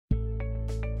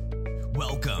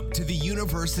Welcome to the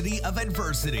University of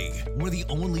Adversity, where the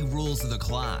only rules of the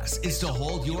class is to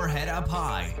hold your head up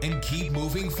high and keep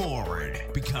moving forward.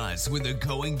 Because when the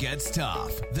going gets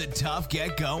tough, the tough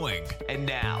get going. And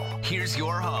now, here's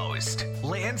your host,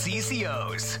 Lance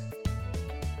ECOs.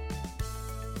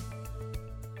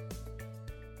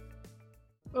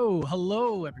 Oh,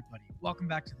 hello, everybody. Welcome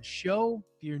back to the show.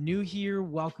 If you're new here,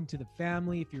 welcome to the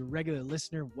family. If you're a regular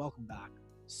listener, welcome back.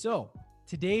 So,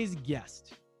 today's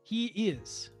guest, he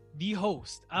is the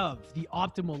host of the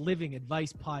Optimal Living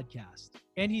Advice podcast,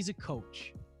 and he's a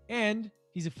coach, and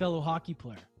he's a fellow hockey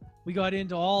player. We got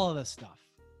into all of this stuff.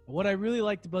 But what I really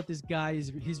liked about this guy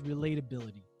is his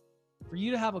relatability. For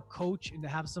you to have a coach and to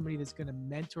have somebody that's going to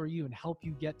mentor you and help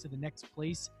you get to the next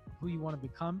place, who you want to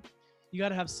become, you got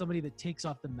to have somebody that takes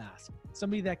off the mask,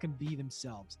 somebody that can be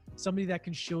themselves, somebody that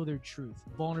can show their truth,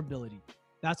 vulnerability.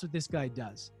 That's what this guy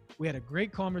does. We had a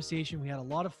great conversation. We had a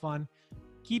lot of fun.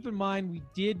 Keep in mind, we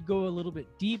did go a little bit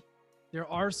deep. There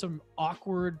are some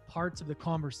awkward parts of the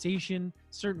conversation,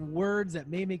 certain words that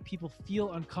may make people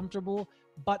feel uncomfortable,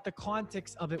 but the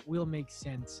context of it will make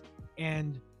sense.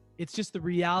 And it's just the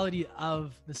reality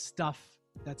of the stuff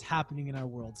that's happening in our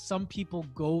world. Some people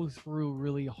go through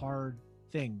really hard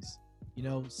things. You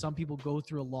know, some people go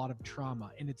through a lot of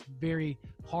trauma, and it's very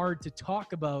hard to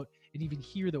talk about and even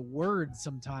hear the words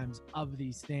sometimes of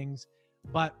these things,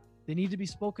 but they need to be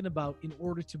spoken about in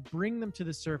order to bring them to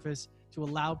the surface, to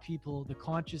allow people the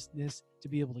consciousness to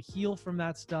be able to heal from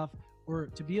that stuff,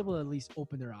 or to be able to at least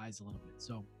open their eyes a little bit.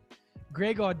 So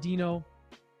Greg Audino,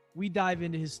 we dive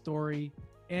into his story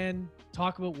and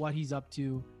talk about what he's up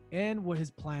to and what his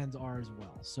plans are as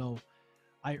well. So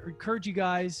I encourage you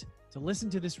guys to listen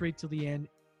to this right till the end.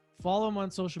 Follow him on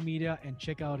social media and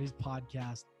check out his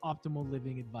podcast, Optimal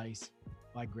Living Advice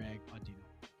by Greg Audino.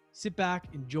 Sit back,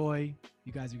 enjoy.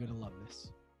 You guys are going to love this.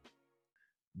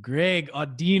 Greg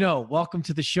Audino, welcome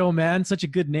to the show, man. Such a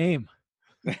good name.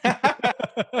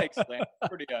 Thanks, Lance.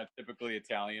 Pretty typically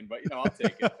Italian, but I'll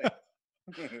take it.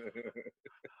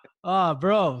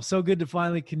 Bro, so good to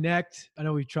finally connect. I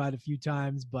know we've tried a few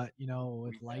times, but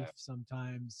with life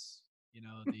sometimes,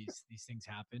 these things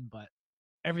happen, but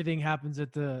everything happens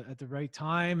at the right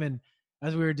time. And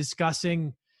as we were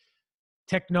discussing,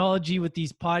 technology with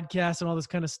these podcasts and all this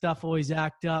kind of stuff always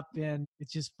act up. And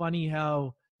it's just funny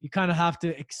how you kind of have to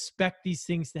expect these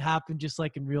things to happen just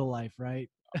like in real life, right?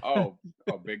 Oh,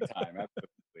 big time.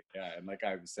 Absolutely. Yeah. And like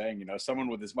I was saying, someone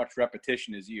with as much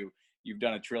repetition as you've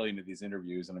done a trillion of these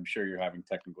interviews, and I'm sure you're having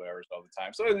technical errors all the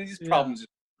time. So these problems just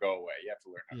go away. You have to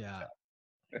learn how to tell.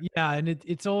 Yeah. And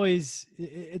it's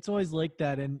always like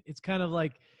that. And it's kind of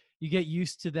like you get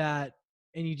used to that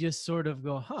and you just sort of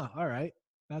go, all right.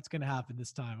 That's going to happen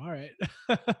this time. All right.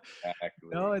 Exactly.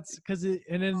 No, it's because and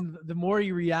then the more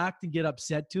you react and get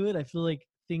upset to it, I feel like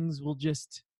things will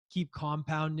just keep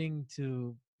compounding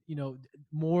to,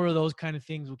 more of those kind of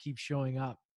things will keep showing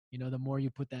up. The more you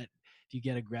put that, if you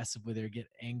get aggressive with it or get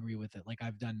angry with it, like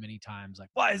I've done many times,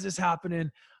 like, why is this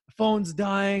happening? My phone's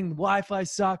dying. Wi-Fi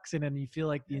sucks. And then you feel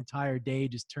like the entire day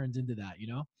just turns into that,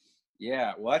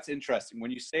 Yeah, well, that's interesting. When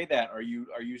you say that, are you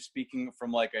speaking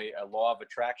from like a law of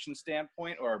attraction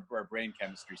standpoint or a brain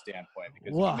chemistry standpoint?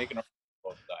 Because you make an argument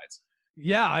on both sides.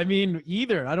 Yeah, I mean,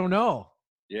 either. I don't know.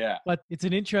 Yeah. But it's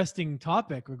an interesting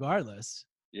topic regardless.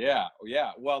 Yeah.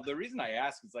 Well, the reason I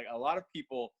ask is like a lot of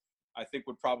people, I think,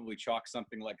 would probably chalk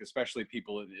something like, especially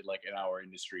people like in our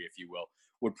industry, if you will,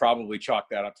 would probably chalk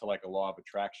that up to like a law of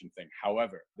attraction thing.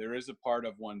 However, there is a part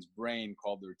of one's brain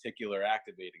called the reticular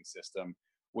activating system,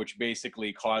 which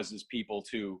basically causes people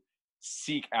to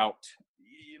seek out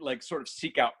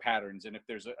patterns. And if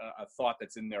there's a thought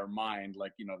that's in their mind,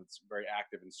 like, that's very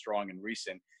active and strong and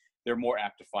recent, they're more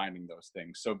apt to finding those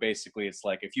things. So basically it's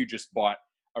like, if you just bought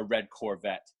a red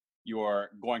Corvette,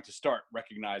 you're going to start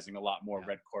recognizing a lot more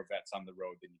red Corvettes on the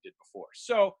road than you did before.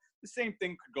 So the same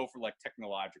thing could go for like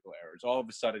technological errors. All of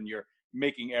a sudden you're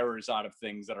making errors out of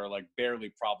things that are like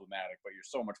barely problematic, but you're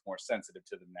so much more sensitive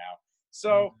to them now.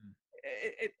 So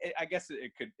I guess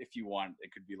it could, if you want,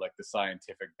 it could be like the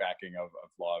scientific backing of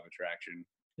law of attraction.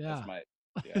 Yeah.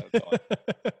 That's all.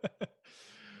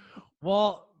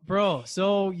 Well, bro,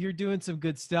 so you're doing some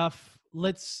good stuff.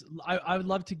 I would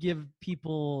love to give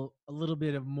people a little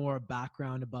bit of more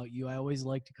background about you. I always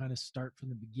like to kind of start from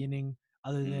the beginning,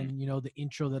 other than, the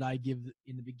intro that I give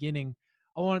in the beginning.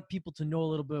 I want people to know a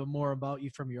little bit more about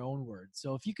you from your own words.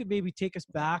 So if you could maybe take us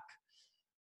back,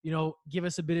 give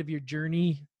us a bit of your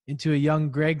journey into a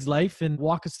young Greg's life and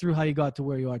walk us through how you got to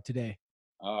where you are today.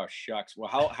 Oh, shucks. Well,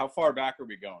 how far back are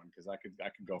we going? Because I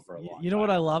could go for a long You know time. what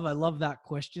I love? I love that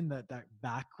question, that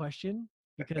back question,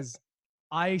 because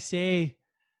I say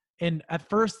And at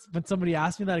first, when somebody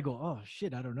asks me that, I go, oh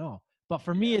shit, I don't know. But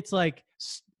for me, it's like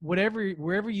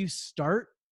wherever you start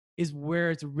is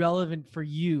where it's relevant for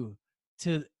you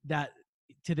to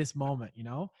this moment, you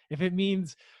know? If it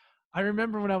means, I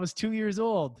remember when I was 2 years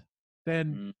old,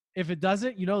 then if it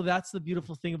doesn't, you know, that's the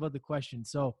beautiful thing about the question.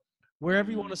 So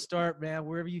wherever you want to start, man,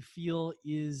 wherever you feel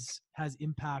has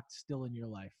impact still in your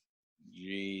life.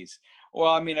 Jeez.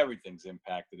 Well, I mean, everything's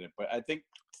impacted it, but I think,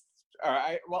 all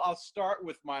right, well, I'll start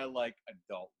with my like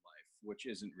adult life, which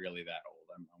isn't really that old.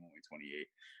 I'm only 28,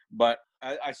 but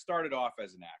I started off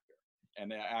as an actor,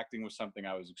 and acting was something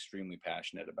I was extremely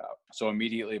passionate about. So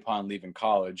immediately upon leaving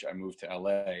college, I moved to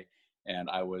LA, and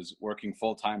I was working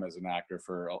full time as an actor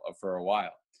for a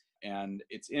while. And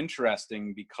it's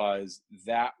interesting because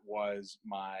it was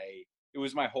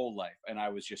my whole life, and I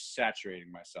was just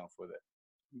saturating myself with it.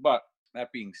 But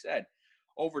that being said,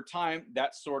 over time,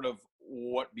 that's sort of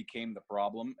what became the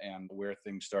problem and where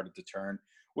things started to turn,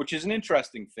 which is an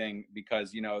interesting thing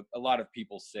because, you know, a lot of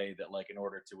people say that, like, in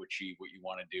order to achieve what you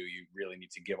want to do, you really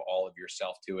need to give all of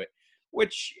yourself to it,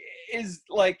 which is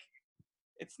like,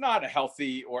 it's not a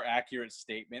healthy or accurate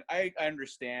statement. I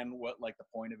understand what like the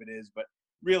point of it is, but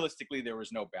realistically, there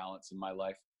was no balance in my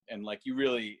life. And like, you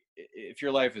really, if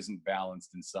your life isn't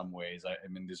balanced in some ways, I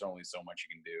mean, there's only so much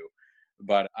you can do.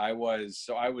 But I was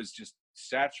just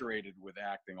saturated with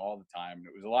acting all the time. And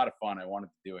it was a lot of fun. I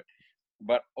wanted to do it.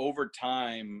 But over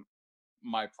time,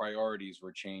 my priorities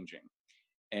were changing.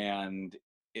 And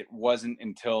it wasn't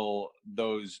until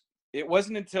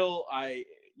I,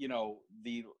 you know,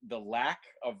 the lack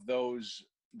of those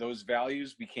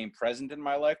values became present in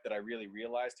my life that I really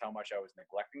realized how much I was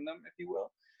neglecting them, if you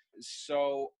will.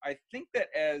 So I think that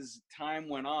as time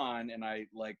went on and I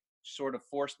like sort of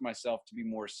forced myself to be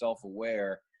more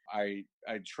self-aware, I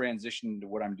transitioned to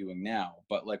what I'm doing now.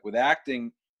 But like with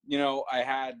acting, you know,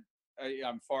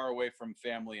 I'm far away from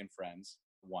family and friends,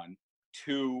 one.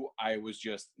 Two, I was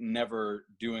just never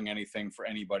doing anything for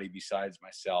anybody besides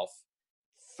myself.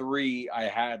 Three, I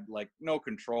had like no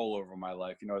control over my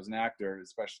life. You know, as an actor,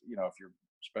 especially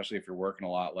if you're working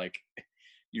a lot, like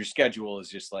your schedule is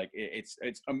just like it's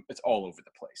all over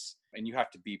the place, and you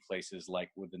have to be places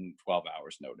like within 12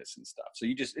 hours notice and stuff. So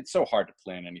it's so hard to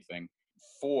plan anything.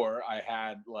 Four, I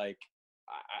had like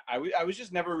I was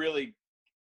just never really.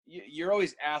 You're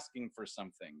always asking for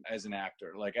something as an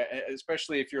actor, like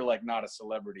especially if you're like not a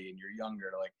celebrity and you're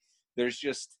younger. Like there's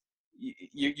just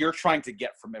you're trying to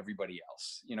get from everybody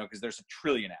else, you know, because there's a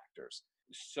trillion actors.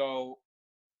 So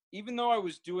even though I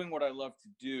was doing what I love to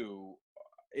do,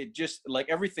 it just like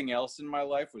everything else in my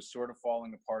life was sort of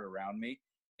falling apart around me.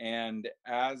 And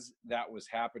as that was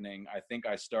happening, I think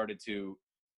I started to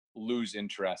lose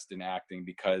interest in acting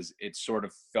because it sort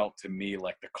of felt to me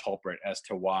like the culprit as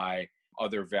to why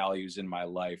other values in my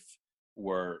life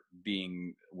were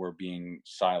being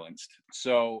silenced.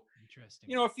 So, Interesting.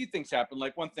 you know, a few things happened.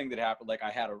 Like one thing that happened, like I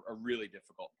had a really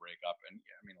difficult breakup, and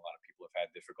I mean, a lot of people have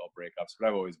had difficult breakups, but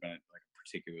I've always been like a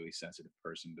particularly sensitive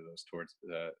person to those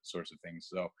sorts of things.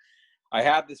 So I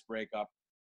had this breakup.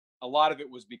 A lot of it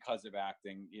was because of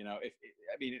acting. You know, it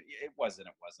wasn't.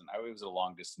 It was a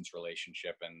long distance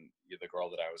relationship, and the girl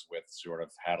that I was with sort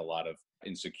of had a lot of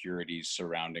insecurities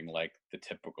surrounding like the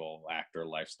typical actor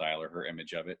lifestyle or her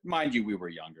image of it. Mind you, we were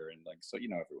younger, and like, so, you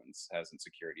know, everyone has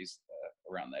insecurities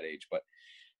around that age. But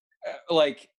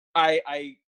like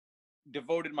I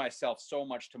devoted myself so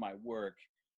much to my work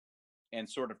and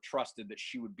sort of trusted that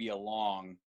she would be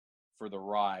along for the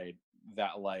ride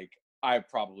that like I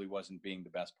probably wasn't being the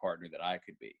best partner that I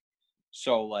could be.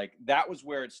 So like that was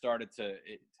where it started to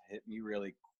hit me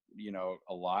really, you know,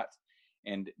 a lot.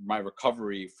 And my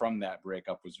recovery from that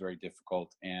breakup was very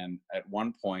difficult. And at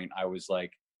one point I was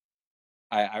like,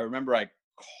 I remember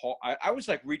I was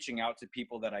like reaching out to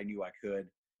people that I knew I could,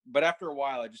 but after a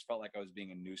while I just felt like I was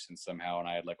being a nuisance somehow, and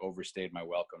I had like overstayed my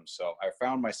welcome. So I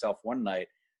found myself one night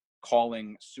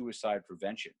calling suicide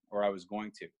prevention, or I was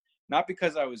going to, not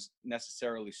because I was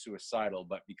necessarily suicidal,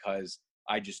 but because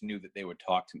I just knew that they would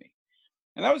talk to me.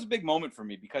 And that was a big moment for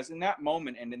me, because in that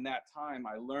moment and in that time,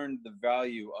 I learned the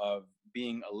value of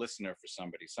being a listener for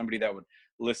somebody that would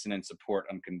listen and support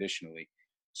unconditionally.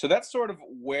 So that's sort of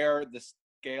where the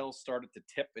scale started to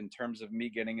tip in terms of me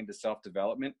getting into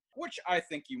self-development, which I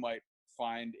think you might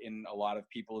find in a lot of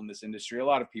people in this industry. A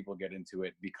lot of people get into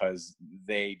it because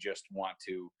they just want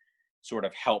to sort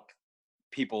of help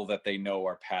people that they know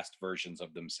are past versions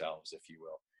of themselves, if you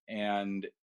will. And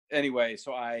anyway,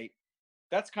 so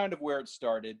that's kind of where it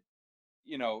started,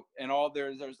 you know. And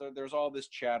there's all this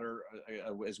chatter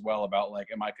as well about like,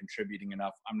 am I contributing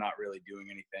enough? I'm not really doing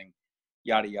anything.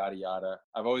 yada, yada, yada.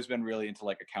 I've always been really into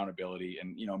like accountability.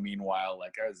 And, you know, meanwhile,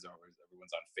 like as always,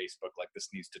 everyone's on Facebook, like this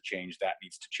needs to change, that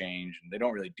needs to change. And they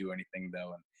don't really do anything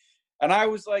though. And I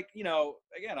was like, you know,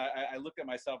 again, I looked at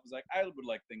myself as like, I would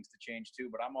like things to change too,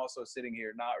 but I'm also sitting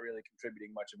here not really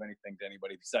contributing much of anything to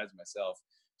anybody besides myself.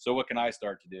 So what can I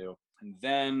start to do? And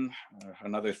then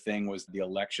another thing was the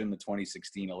election, the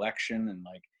 2016 election. And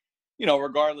like, you know,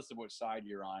 regardless of what side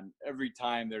you're on, every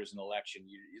time there's an election,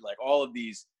 you like all of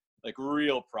these like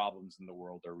real problems in the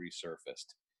world are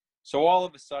resurfaced. So all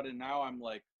of a sudden now I'm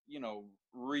like, you know,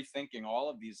 rethinking all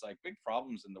of these like big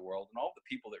problems in the world and all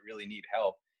the people that really need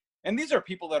help. And these are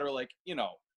people that are like, you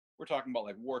know, we're talking about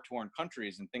like war-torn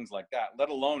countries and things like that, let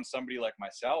alone somebody like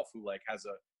myself who like has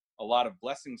a lot of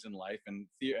blessings in life and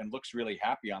looks really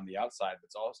happy on the outside,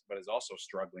 but is also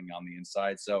struggling on the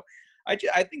inside. So I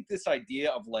think this idea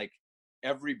of like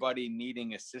everybody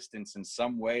needing assistance in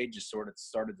some way just sort of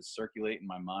started to circulate in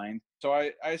my mind. So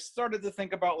I started to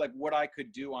think about like what I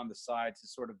could do on the side to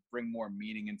sort of bring more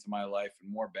meaning into my life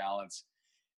and more balance.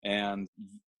 And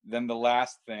then the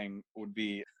last thing would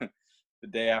be the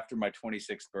day after my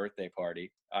 26th birthday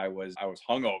party. I was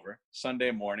hungover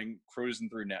Sunday morning, cruising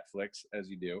through Netflix as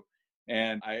you do,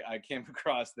 and I came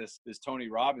across this Tony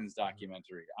Robbins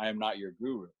documentary, I Am Not Your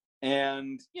Guru.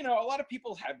 And you know, a lot of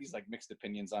people have these like mixed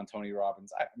opinions on Tony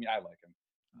Robbins. I mean, I like him,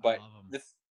 but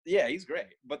yeah, he's great.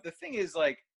 But the thing is,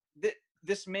 like,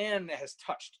 this man has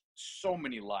touched so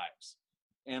many lives.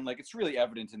 And like it's really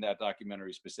evident in that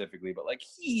documentary specifically, but like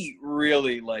he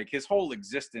really like his whole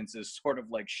existence is sort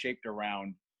of like shaped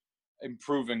around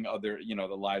improving other, you know,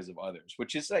 the lives of others,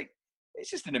 which is like it's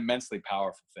just an immensely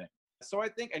powerful thing. So I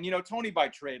think, and you know, Tony by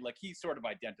trade, like he sort of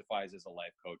identifies as a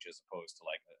life coach as opposed to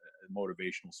like a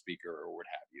motivational speaker or what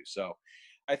have you. So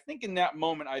I think in that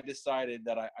moment I decided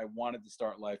that I wanted to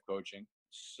start life coaching.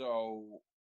 So,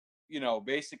 you know,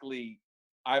 basically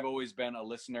I've always been a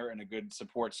listener and a good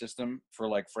support system for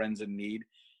like friends in need.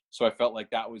 So I felt like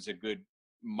that was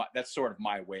that's sort of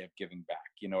my way of giving back.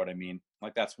 You know what I mean?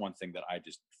 Like that's one thing that I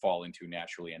just fall into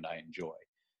naturally and I enjoy.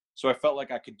 So I felt like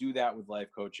I could do that with life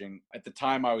coaching. At the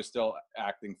time I was still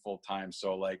acting full time.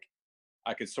 So like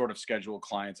I could sort of schedule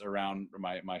clients around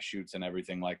my shoots and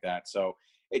everything like that. So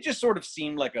it just sort of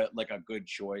seemed like a good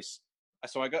choice.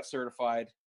 So I got certified,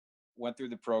 went through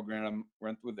the program,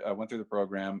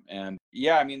 and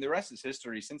yeah, I mean, the rest is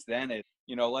history. Since then,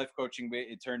 you know, life coaching,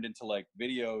 it turned into like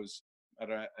videos.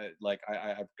 I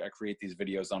create these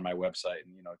videos on my website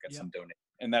and, you know, get some donate.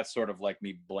 And that's sort of like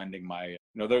me blending my, you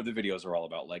know, the videos are all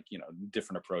about like, you know,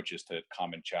 different approaches to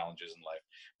common challenges in life.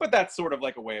 But that's sort of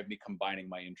like a way of me combining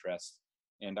my interests.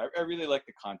 And I really like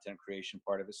the content creation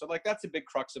part of it. So like, that's a big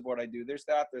crux of what I do. There's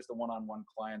the one-on-one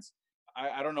clients.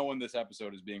 I don't know when this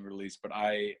episode is being released, but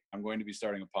I'm going to be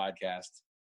starting a podcast,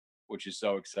 which is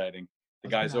so exciting.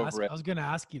 I was going to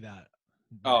ask you that.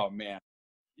 Oh man.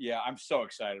 Yeah. I'm so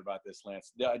excited about this,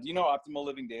 Lance. Do you know Optimal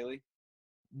Living Daily?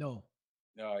 No.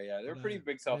 Oh yeah. They're a pretty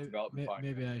big self-development podcast.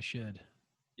 Maybe I should.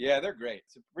 Yeah, they're great.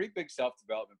 It's a pretty big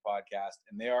self-development podcast,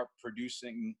 and they are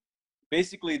producing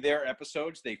basically their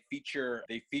episodes. They feature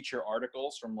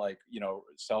articles from like, you know,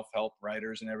 self-help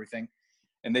writers and everything.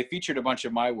 And they featured a bunch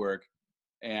of my work.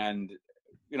 And,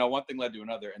 you know, one thing led to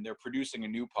another, and they're producing a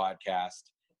new podcast,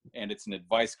 and it's an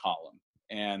advice column,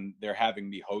 and they're having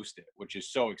me host it, which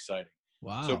is so exciting.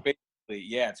 Wow. So basically,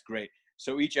 yeah, it's great.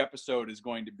 So each episode is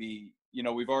going to be, you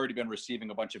know, we've already been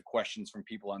receiving a bunch of questions from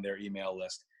people on their email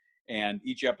list, and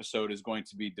each episode is going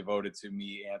to be devoted to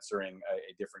me answering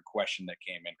a different question that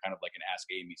came in, kind of like an Ask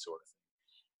Amy sort of thing.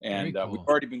 And cool.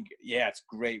 It's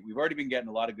great. We've already been getting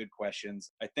a lot of good questions.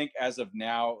 I think as of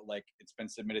now, like it's been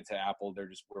submitted to Apple.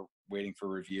 We're waiting for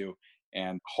review,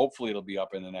 and hopefully it'll be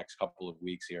up in the next couple of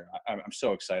weeks here. I'm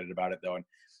so excited about it though. And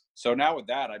so now with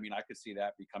that, I mean, I could see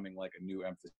that becoming like a new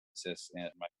emphasis in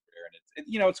my career. And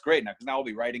you know, it's great now because now I'll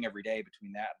be writing every day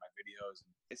between that and my videos.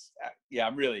 And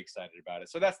I'm really excited about it.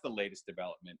 So that's the latest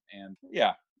development. And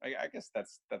yeah, I guess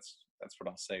that's what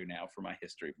I'll say now for my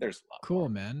history. There's a lot. Cool,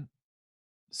 man.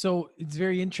 So it's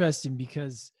very interesting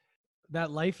because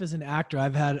that life as an actor, I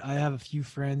have a few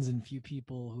friends and a few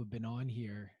people who have been on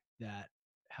here that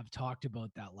have talked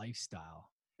about that lifestyle.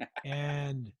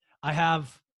 And I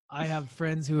have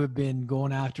friends who have been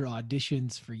going after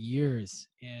auditions for years.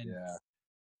 And,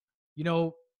 you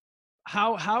know,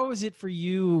 how is it for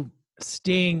you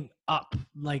staying up?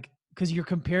 Like, because you're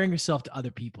comparing yourself to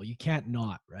other people. You can't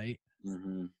not, right?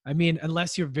 Mm-hmm. I mean,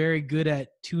 unless you're very good at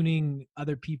tuning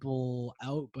other people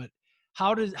out, but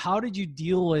how did you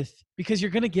deal with, because you're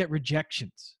going to get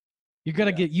rejections. You're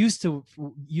going to get used to,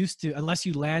 unless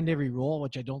you land every role,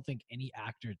 which I don't think any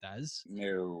actor does.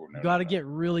 No. You got to get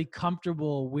really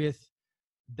comfortable with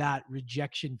that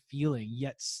rejection feeling,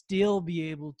 yet still be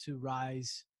able to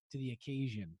rise to the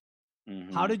occasion.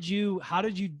 Mhm. How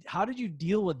did you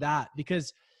deal with that?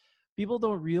 Because people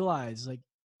don't realize, like,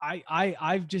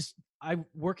 I'm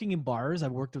working in bars.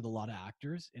 I've worked with a lot of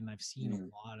actors, and I've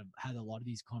seen had a lot of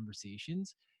these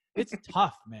conversations. It's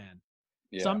tough, man.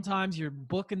 Yeah. Sometimes you're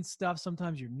booking stuff,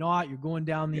 sometimes you're not. You're going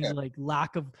down these Yeah. like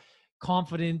lack of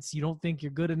confidence. You don't think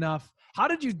you're good enough. How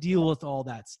did you deal with all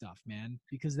that stuff, man?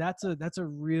 Because it's a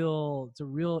real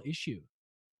issue.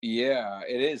 Yeah,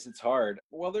 it is. It's hard.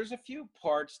 Well, there's a few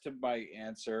parts to my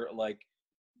answer. Like,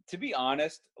 to be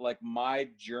honest, like my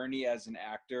journey as an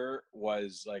actor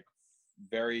was like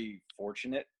very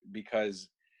fortunate because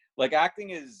like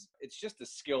acting it's just a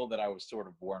skill that I was sort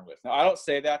of born with. Now, I don't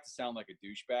say that to sound like a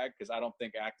douchebag because I don't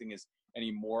think acting is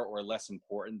any more or less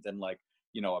important than like,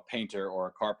 a painter or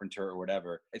a carpenter or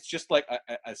whatever. It's just like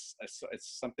it's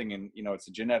something it's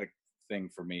a genetic thing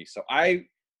for me. So I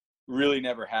really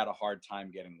never had a hard time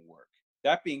getting work.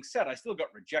 That being said, I still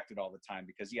got rejected all the time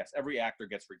because yes, every actor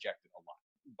gets rejected a lot.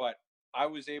 But I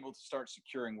was able to start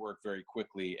securing work very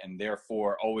quickly and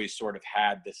therefore always sort of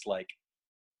had this like,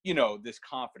 this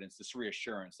confidence, this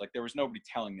reassurance. Like there was nobody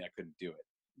telling me I couldn't do it.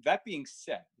 That being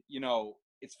said,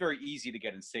 it's very easy to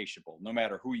get insatiable no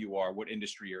matter who you are, what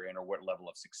industry you're in, or what level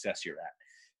of success you're at.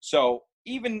 So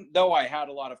even though I had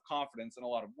a lot of confidence and a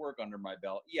lot of work under my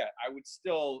belt, yeah, I would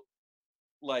still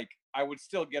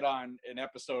get on an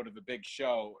episode of a big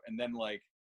show and then like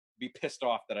be pissed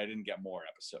off that I didn't get more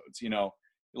episodes,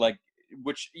 like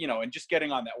and just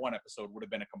getting on that one episode would have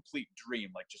been a complete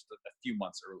dream, like just a few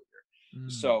months earlier.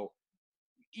 So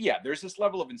yeah, there's this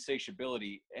level of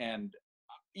insatiability, and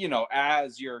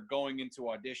as you're going into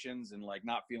auditions and like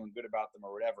not feeling good about them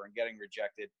or whatever and getting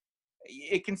rejected,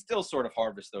 it can still sort of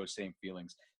harvest those same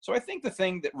feelings. So I think the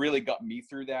thing that really got me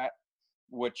through that,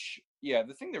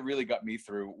 the thing that really got me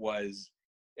through it was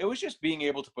just being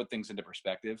able to put things into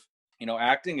perspective.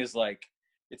 Acting is like,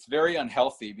 it's very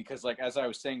unhealthy because like, as I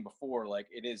was saying before, like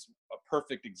it is a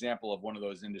perfect example of one of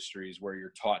those industries where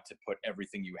you're taught to put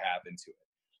everything you have into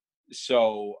it.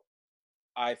 So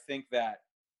I think that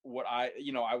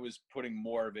I was putting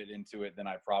more of it into it than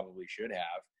I probably should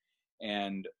have.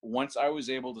 And once I was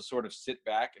able to sort of sit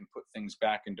back and put things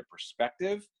back into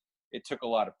perspective, it took a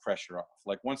lot of pressure off.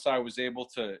 Like once I was able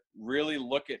to really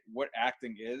look at what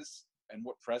acting is and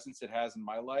what presence it has in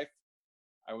my life,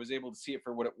 I was able to see it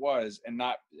for what it was and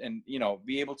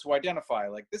be able to identify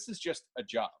like, this is just a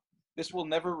job. This will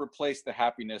never replace the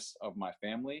happiness of my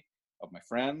family, of my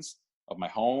friends, of my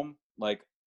home. Like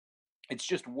it's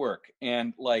just work.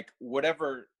 And like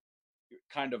whatever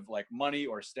kind of like money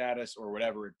or status or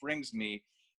whatever it brings me,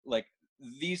 like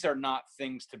these are not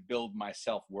things to build my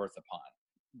self-worth upon.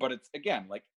 But it's, again,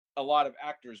 like a lot of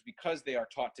actors, because they are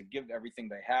taught to give everything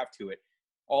they have to it,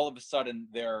 all of a sudden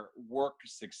their work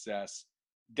success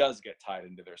does get tied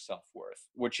into their self-worth,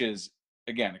 which is,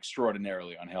 again,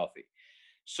 extraordinarily unhealthy.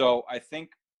 So I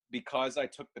think because I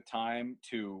took the time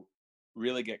to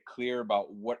really get clear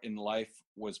about what in life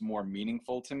was more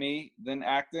meaningful to me than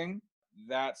acting,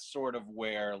 that's sort of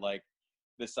where like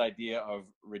this idea of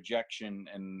rejection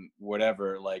and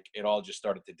whatever, like it all just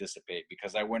started to dissipate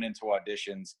because I went into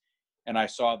auditions and I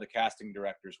saw the casting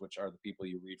directors, which are the people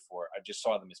you read for. I just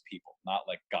saw them as people, not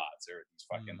like gods or these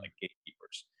fucking like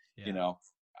gatekeepers. Yeah.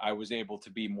 I was able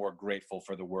to be more grateful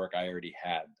for the work I already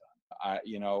had done.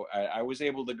 I was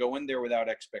able to go in there without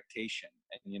expectation,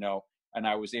 and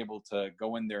I was able to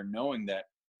go in there knowing that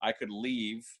I could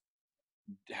leave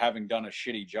having done a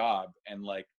shitty job and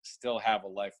like still have a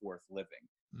life worth living.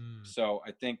 So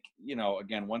I think,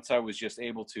 again, once I was just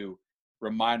able to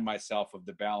remind myself of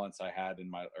the balance I had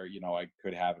I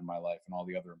could have in my life and all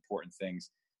the other important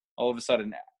things, all of a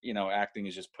sudden, acting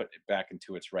is just put it back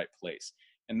into its right place.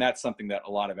 And that's something that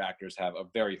a lot of actors have a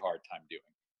very hard time doing,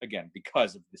 again,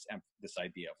 because of this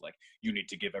idea of like, you need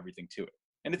to give everything to it.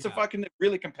 And it's a fucking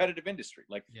really competitive industry,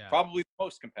 like probably the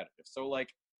most competitive. So like,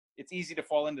 it's easy to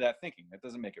fall into that thinking. That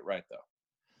doesn't make it right though.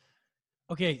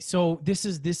 Okay, so this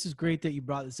is great that you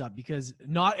brought this up because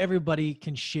not everybody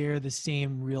can share the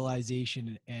same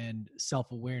realization and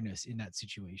self-awareness in that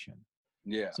situation.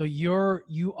 Yeah. So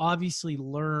you obviously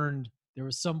learned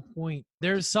there's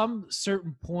some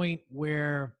certain point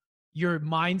where your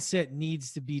mindset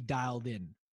needs to be dialed in.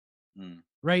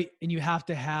 Right? And you have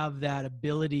to have that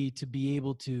ability to be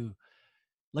able to,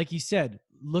 like you said,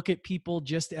 look at people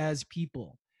just as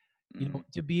people,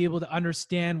 to be able to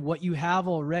understand what you have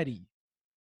already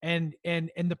and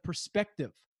the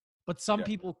perspective, but some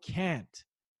people can't.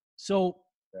 So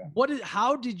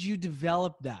how did you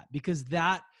develop that? Because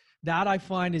that I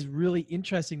find is really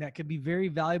interesting. That could be very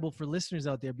valuable for listeners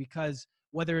out there, because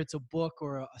whether it's a book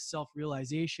or a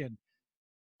self-realization,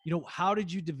 how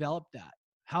did you develop that?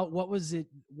 What was it?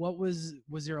 Was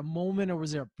there a moment, or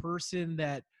was there a person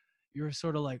that you're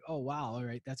sort of like, oh, wow, all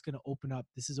right,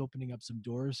 this is opening up some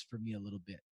doors for me a little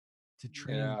bit to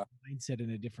train Yeah. mindset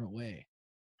in a different way?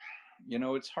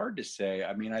 It's hard to say.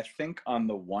 I mean, I think on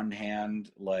the one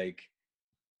hand, like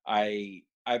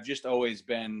I've just always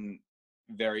been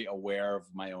very aware of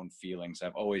my own feelings.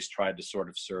 I've always tried to sort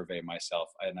of survey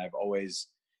myself, and I've always,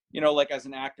 like as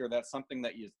an actor, that's something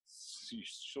that you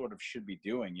sort of should be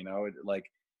doing. Like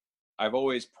I've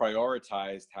always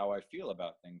prioritized how I feel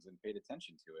about things and paid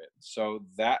attention to it. So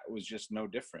that was just no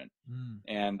different. Mm.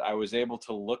 And I was able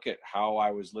to look at how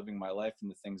I was living my life and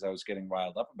the things I was getting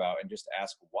riled up about and just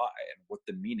ask why and what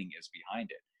the meaning is behind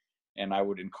it. And I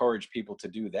would encourage people to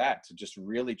do that, to just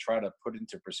really try to put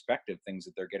into perspective things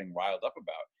that they're getting riled up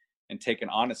about and take an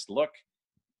honest look.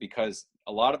 Because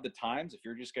a lot of the times, if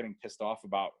you're just getting pissed off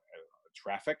about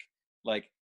traffic,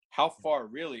 like how far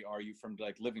really are you from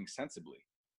like living sensibly?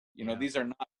 Yeah. These are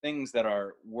not things that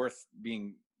are worth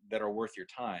your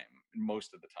time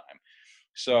most of the time.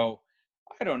 So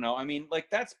I don't know. I mean, like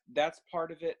that's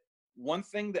part of it. One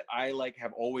thing that I like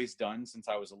have always done since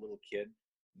I was a little kid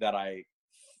that I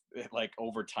like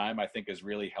over time I think has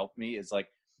really helped me is like,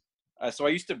 so I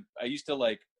used to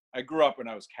like, I grew up when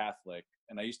I was Catholic,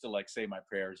 and I used to like say my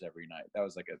prayers every night. That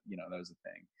was like that was a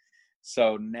thing.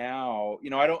 So now,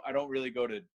 I don't really go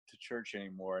to church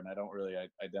anymore, and I don't really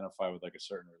identify with like a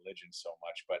certain religion so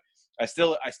much, but I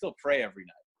still pray every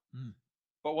night. Mm.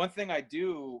 But one thing I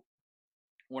do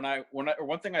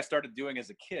one thing I started doing as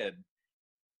a kid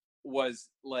was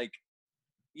like,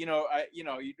 you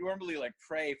normally like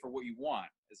pray for what you want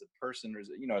as a person, or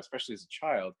especially as a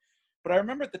child. But I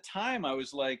remember at the time I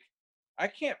was like, I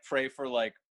can't pray for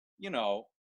like,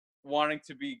 wanting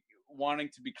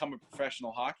to become a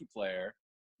professional hockey player.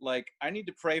 Like I need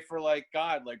to pray for like,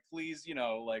 God, like please,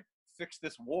 like fix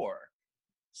this war.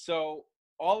 So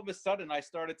all of a sudden I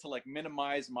started to like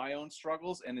minimize my own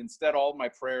struggles, and instead all of my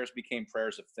prayers became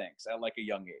prayers of thanks at like a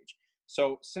young age.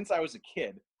 So since I was a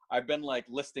kid, I've been like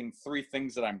listing 3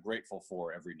 things that I'm grateful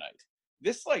for every night.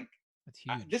 This like, That's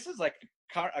huge. this is like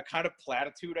a kind of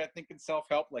platitude, I think, in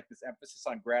self-help, like this emphasis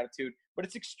on gratitude, but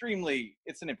it's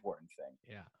an important thing.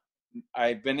 Yeah.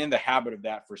 I've been in the habit of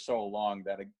that for so long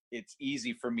that it's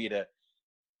easy for me to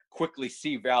quickly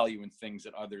see value in things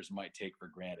that others might take for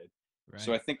granted. Right.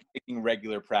 So I think making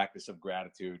regular practice of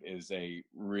gratitude is a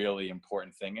really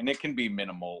important thing, and it can be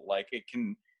minimal. Like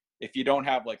if you don't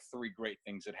have like 3 great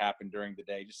things that happen during the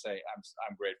day, just say,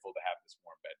 I'm grateful to have this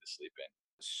warm bed to sleep in.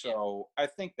 So I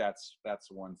think that's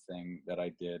one thing that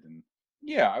I did. And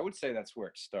yeah, I would say that's where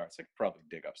it starts. I could probably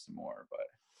dig up some more, but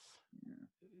yeah.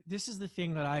 This is the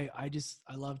thing that I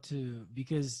love to,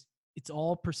 because it's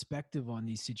all perspective on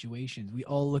these situations. We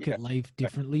all look Yeah. at life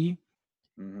differently.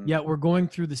 Mhm. Yeah, we're going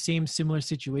through the similar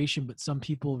situation, but some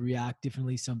people react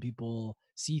differently. Some people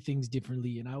see things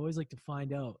differently. And I always like to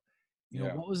find out,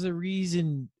 Yeah. what was the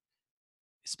reason,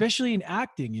 especially in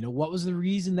acting, what was the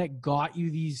reason that got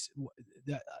you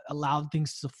that allowed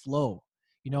things to flow,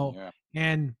 Yeah.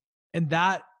 and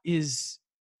that is,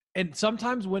 and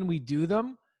sometimes when we do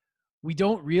them, we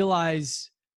don't realize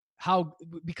how,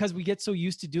 because we get so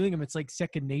used to doing them, it's like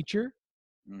second nature,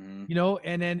 Mhm.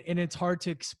 and it's hard to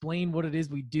explain what it is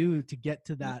we do to get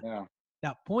to Yeah.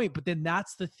 that point. But then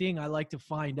that's the thing I like to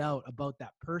find out about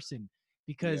that person,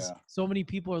 because Yeah. so many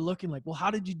people are looking like, well,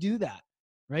 how did you do that?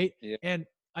 Right. Yeah. And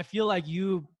I feel like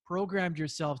you programmed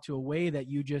yourself to a way that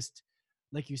you just,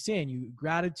 like you're saying,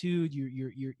 gratitude,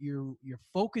 your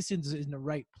focus is in the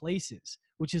right places,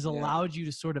 which has Yeah. allowed you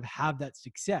to sort of have that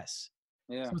success.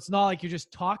 Yeah. So it's not like you're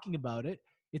just talking about it.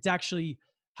 It's actually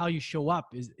how you show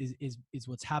up is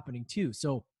what's happening too.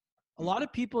 So a lot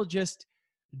of people just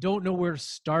don't know where to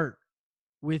start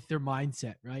with their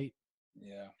mindset, right?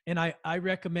 Yeah. And I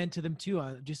recommend to them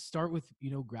too, just start with,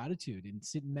 gratitude and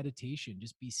sit in meditation,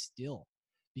 just be still,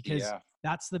 because Yeah.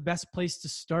 that's the best place to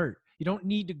start. You don't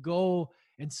need to go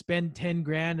and spend 10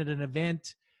 grand at an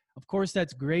event. Of course,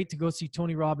 that's great to go see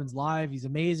Tony Robbins live. He's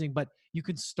amazing, but you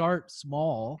can start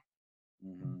small,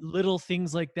 Mhm. little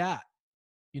things like that.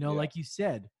 Yeah. Like you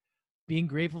said, being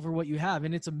grateful for what you have.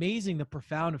 And it's amazing the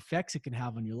profound effects it can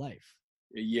have on your life.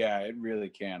 Yeah, it really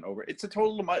can. It's a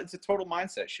total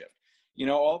mindset shift.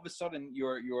 All of a sudden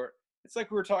it's like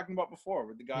we were talking about before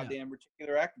with the goddamn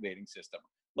reticular activating system.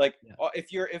 Like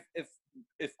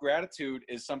if gratitude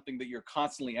is something that you're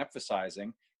constantly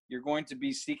emphasizing, you're going to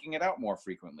be seeking it out more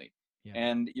frequently. Yeah.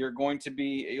 And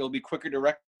you'll be quicker to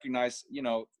recognize,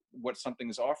 what something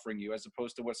is offering you as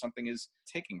opposed to what something is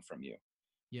taking from you.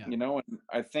 Yeah. And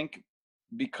I think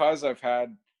because I've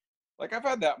had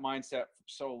that mindset for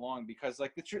so long, because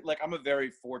like the truth, like I'm a very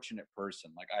fortunate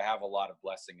person. Like I have a lot of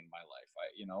blessing in my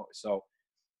life. So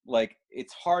like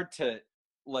it's hard to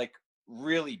like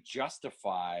really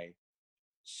justify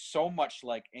so much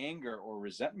like anger or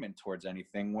resentment towards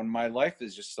anything when my life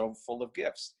is just so full of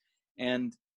gifts.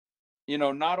 And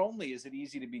not only is it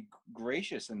easy to be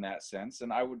gracious in that sense,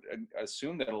 and I would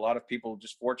assume that a lot of people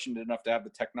just fortunate enough to have the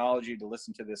technology to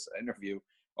listen to this interview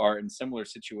are in similar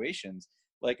situations.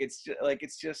 Like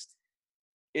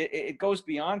it goes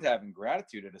beyond having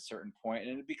gratitude at a certain point,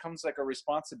 and it becomes like a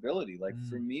responsibility. Like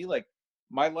for Mm. me, like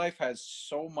my life has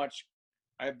so much,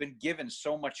 I've been given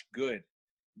so much good,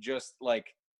 just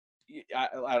like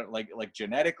like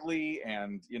genetically,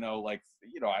 and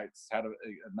I had a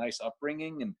nice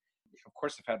upbringing, and of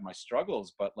course I've had my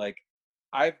struggles, but like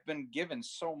I've been given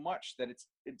so much that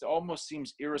it almost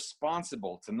seems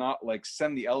irresponsible to not like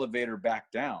send the elevator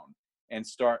back down and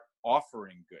start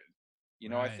offering good.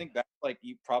 I Right. think that's like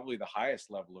probably the highest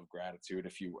level of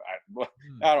gratitude. Well,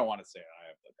 Mm. I don't want to say I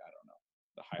have like, I don't know,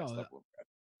 the highest No. level of gratitude.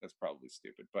 That's probably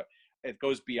stupid, but it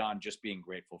goes beyond just being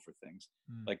grateful for things.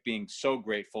 Mm. Like being so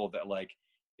grateful that like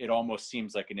it almost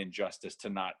seems like an injustice to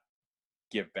not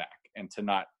give back and to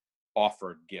not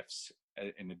offer gifts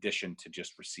in addition to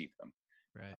just receive them.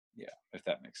 Right. Yeah, if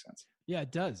that makes sense. Yeah,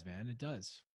 it does, man. It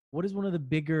does. What is one of the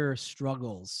bigger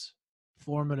struggles,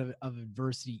 formative of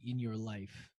adversity in your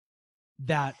life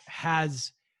that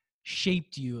has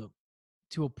shaped you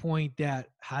to a point that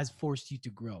has forced you to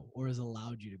grow or has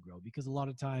allowed you to grow? Because a lot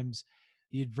of times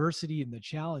the adversity and the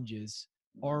challenges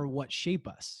are what shape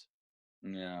us.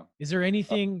 Yeah. Is there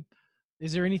anything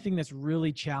that's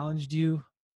really challenged you?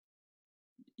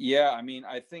 Yeah, I mean,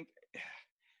 I think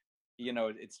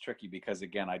it's tricky because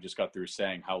again, I just got through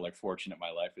saying how like fortunate my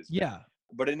life has been. Yeah.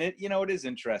 But in it, it is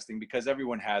interesting because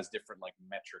everyone has different like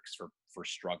metrics for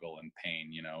struggle and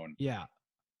pain, and Yeah.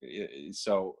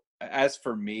 so as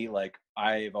for me, like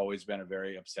I've always been a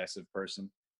very obsessive person.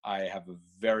 I have a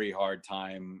very hard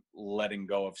time letting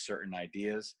go of certain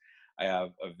ideas. I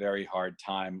have a very hard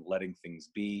time letting things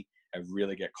be. I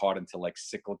really get caught into like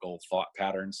cyclical thought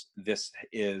patterns. This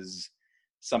is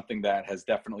something that has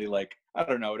definitely like, I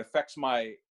don't know, it affects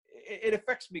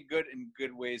me good in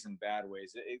good ways and bad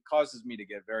ways. It causes me to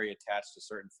get very attached to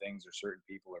certain things or certain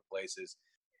people or places.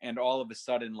 And all of a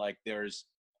sudden, like there's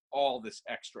all this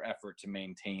extra effort to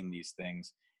maintain these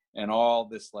things, and all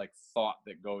this like thought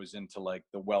that goes into like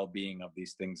the well-being of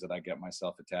these things that I get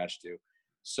myself attached to.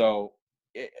 So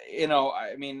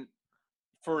I mean,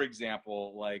 for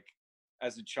example, like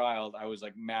as a child I was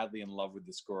like madly in love with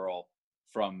this girl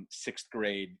from 6th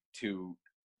grade to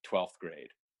 12th grade.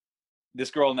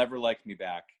 This girl never liked me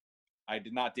back. I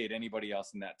did not date anybody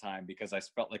else in that time because I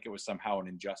felt like it was somehow an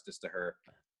injustice to her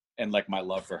and like my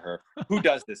love for her. Who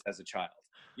does this as a child?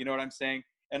 You know what I'm saying?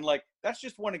 And like that's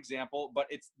just one example, but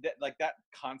it's like that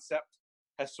concept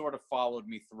has sort of followed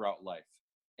me throughout life,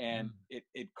 and Mm.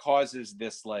 it causes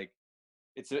this like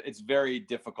it's very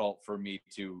difficult for me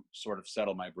to sort of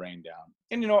settle my brain down.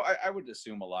 And I would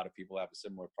assume a lot of people have a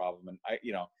similar problem, and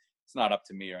it's not up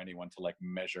to me or anyone to like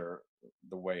measure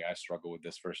the way I struggle with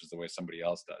this versus the way somebody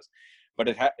else does. But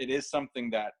it is something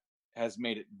that has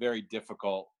made it very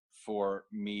difficult for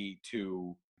me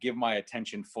to give my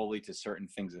attention fully to certain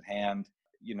things at hand.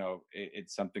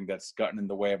 It's something that's gotten in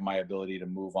the way of my ability to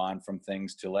move on from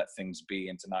things, to let things be,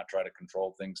 and to not try to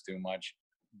control things too much.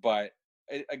 But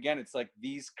again, it's like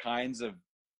these kinds of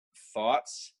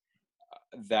thoughts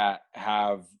that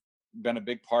have been a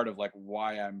big part of like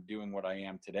why I'm doing what I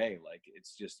am today. Like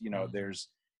it's just, Mhm.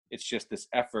 it's just this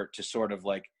effort to sort of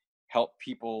like help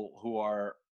people who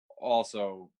are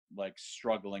also like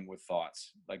struggling with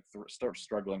thoughts, like start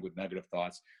struggling with negative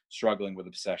thoughts, struggling with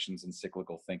obsessions and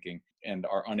cyclical thinking, and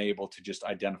are unable to just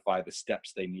identify the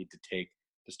steps they need to take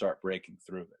to start breaking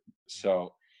through it.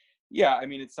 So yeah, I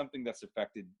mean, it's something that's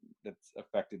affected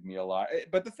me a lot.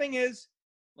 But the thing is,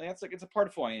 Lance, like it's a part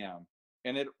of who I am.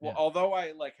 And Yeah. although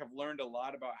I like have learned a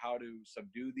lot about how to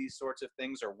subdue these sorts of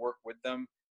things or work with them,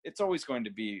 it's always going to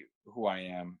be who I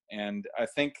am. And I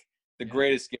think the Yeah.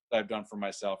 greatest gift I've done for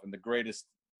myself, and the greatest,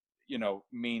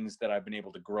 means that I've been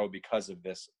able to grow because of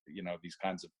this, these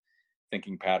kinds of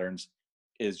thinking patterns,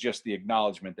 is just the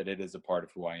acknowledgement that it is a part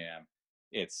of who I am.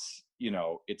 It's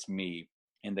me,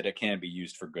 and that it can be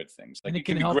used for good things. And Like it it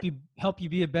can can be great. help you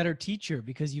be a better teacher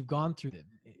because you've gone through it.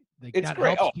 Like It's that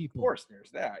great. Oh, helps of people, course,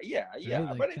 there's that. Yeah, yeah. right?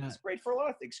 Like But that. it's great for a lot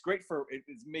of things. Great for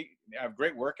it's me. I have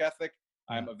great work ethic.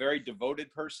 Yeah. I'm a very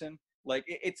devoted person. Like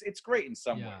it's great in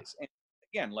some Yeah. ways. And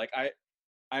again, like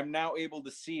I'm now able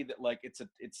to see that like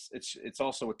it's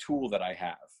also a tool that I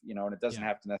have, and it doesn't Yeah.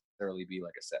 have to necessarily be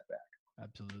like a setback.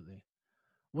 Absolutely.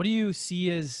 What do you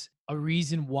see as a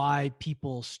reason why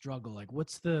people struggle? Like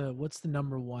what's the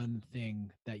number one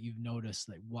thing that you've noticed,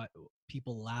 like what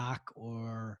people lack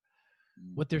or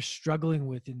Mm. what they're struggling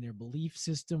with in their belief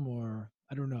system, or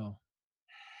I don't know.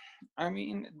 I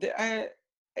mean,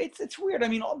 it's weird. I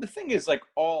mean, the thing is, like,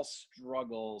 all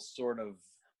struggle sort of.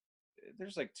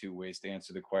 There's like two ways to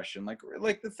answer the question.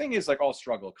 Like the thing is, like, all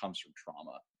struggle comes from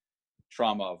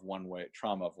trauma of one way,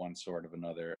 trauma of one sort of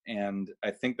another. And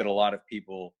I think that a lot of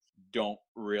people don't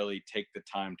really take the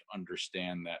time to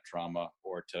understand that trauma,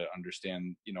 or to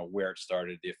understand, where it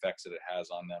started, the effects that it has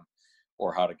on them,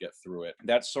 or how to get through it.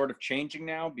 That's sort of changing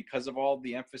now because of all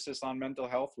the emphasis on mental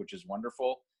health, which is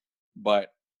wonderful. But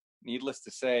needless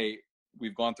to say,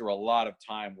 we've gone through a lot of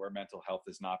time where mental health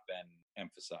has not been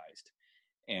emphasized,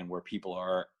 and where people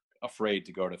are afraid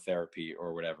to go to therapy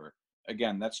or whatever.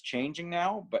 Again, that's changing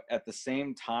now, but at the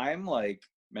same time, like,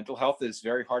 mental health is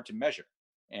very hard to measure,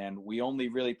 and we only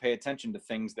really pay attention to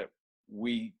things that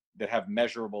have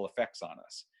measurable effects on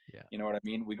us. Yeah. You know what I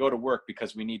mean? We go to work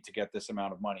because we need to get this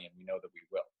amount of money, and we know that we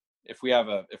will. If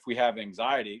we have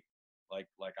anxiety, like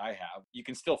I have, you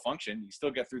can still function, you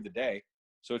still get through the day.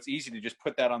 So it's easy to just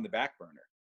put that on the back burner.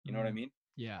 You know what I mean?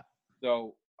 Yeah.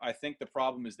 So I think the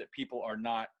problem is that people are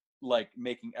not, like,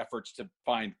 making efforts to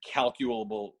find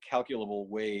calculable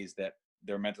ways that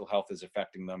their mental health is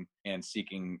affecting them, and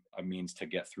seeking a means to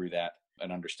get through that,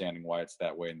 and understanding why it's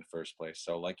that way in the first place.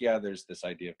 So, like, yeah, there's this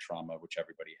idea of trauma, which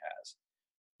everybody has.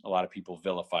 A lot of people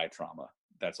vilify trauma.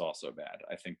 That's also bad.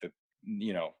 I think that,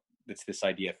 it's this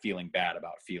idea of feeling bad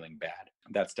about feeling bad.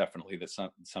 That's definitely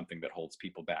something that holds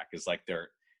people back, is like, they're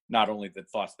not only the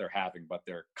thoughts they're having, but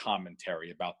their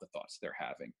commentary about the thoughts they're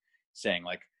having, saying,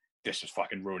 like, this is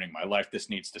fucking ruining my life, this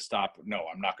needs to stop. No,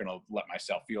 I'm not going to let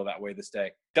myself feel that way this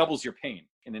day. Doubles your pain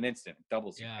in an instant.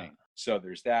 Doubles your pain. So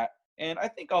there's that. And I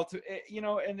think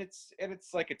and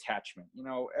it's like attachment.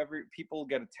 Every people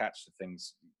get attached to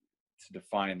things to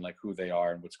define, like, who they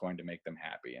are and what's going to make them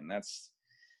happy. And that's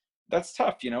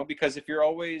tough, because if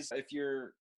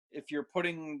you're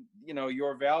putting,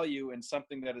 your value in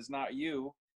something that is not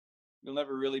you, you'll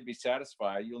never really be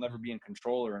satisfied. You'll never be in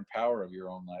control or in power of your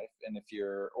own life. And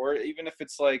or even if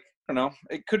it's like, I don't know,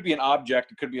 it could be an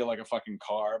object, it could be like a fucking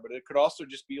car, but it could also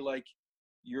just be like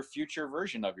your future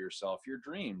version of yourself, your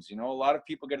dreams. A lot of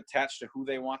people get attached to who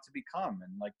they want to become,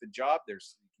 and, like, the job they're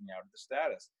seeking out, the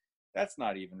status. That's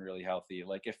not even really healthy.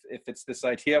 Like, if it's this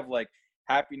idea of, like,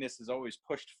 happiness is always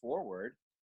pushed forward,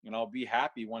 I'll be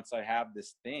happy once I have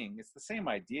this thing. It's the same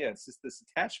idea. It's just this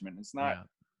attachment. It's not,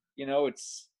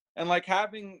 it's, and, like,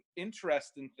 having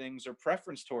interest in things or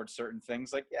preference towards certain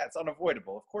things, like, yeah, it's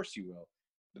unavoidable. Of course you will.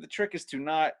 But the trick is to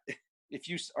not, if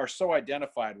you are so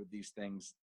identified with these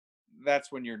things,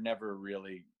 that's when you're never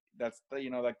really, that's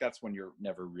when you're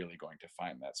never really going to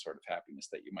find that sort of happiness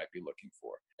that you might be looking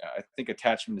for. I think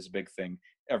attachment is a big thing.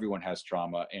 Everyone has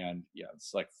trauma, and yeah,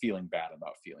 it's like feeling bad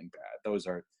about feeling bad. Those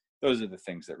are the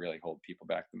things that really hold people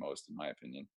back the most, in my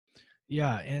opinion.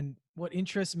 Yeah. And what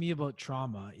interests me about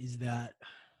trauma is that,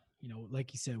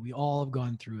 like you said, we all have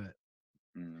gone through it.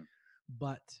 Mm.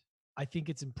 But I think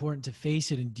it's important to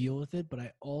face it and deal with it. But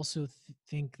I also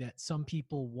think that some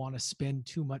people want to spend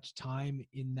too much time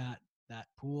in that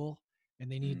pool,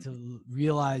 and they need to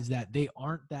realize that they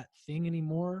aren't that thing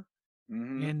anymore.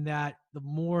 Mm-hmm. And that the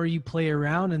more you play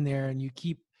around in there, and you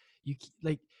keep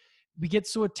like, we get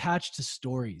so attached to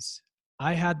stories.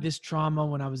 I had this trauma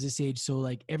when I was this age. So,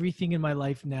 like, everything in my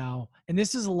life now, and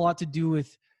this is a lot to do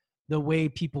with the way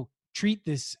people treat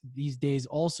this these days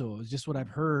also, is just what I've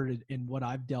heard and what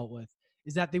I've dealt with,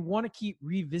 is that they want to keep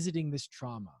revisiting this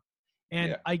trauma.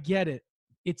 And I get it.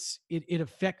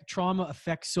 Trauma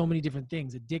affects so many different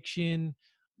things, addiction,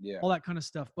 all that kind of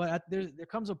stuff. But there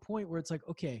comes a point where it's like,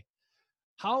 okay,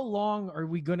 how long are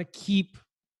we going to keep,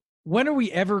 when are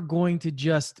we ever going to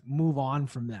just move on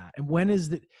from that? And when is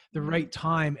the right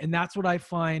time? And that's what I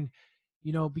find,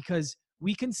 because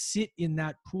we can sit in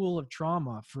that pool of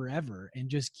trauma forever and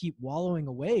just keep wallowing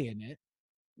away in it.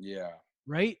 Yeah.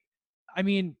 Right? I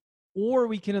mean, or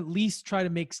we can at least try to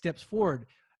make steps forward.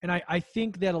 And I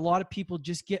think that a lot of people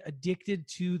just get addicted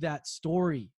to that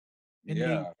story.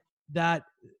 And that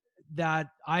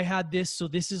I had this, so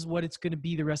this is what it's going to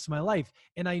be the rest of my life.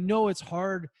 And I know it's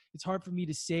hard for me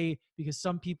to say, because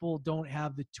some people don't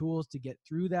have the tools to get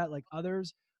through that like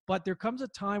others. But there comes a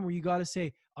time where you got to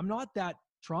say, I'm not that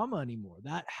trauma anymore.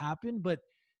 That happened, but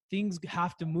things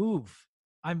have to move.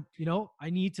 I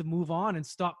need to move on and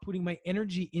stop putting my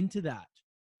energy into that.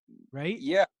 Right?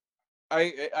 Yeah.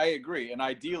 I agree, and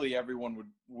ideally everyone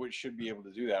should be able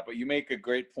to do that. But you make a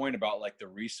great point about, like, the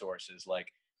resources. Like,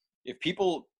 if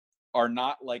people are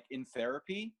not like in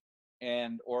therapy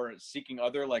and or seeking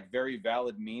other like very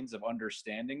valid means of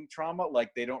understanding trauma,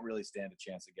 like they don't really stand a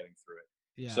chance of getting through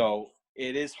it. Yeah. So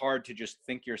it is hard to just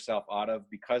think yourself out of,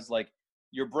 because like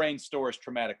your brain stores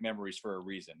traumatic memories for a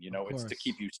reason, you know, it's to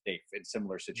keep you safe in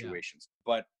similar situations.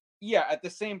 But yeah, at the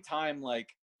same time, like,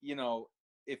 you know,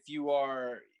 if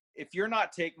you're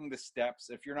not taking the steps,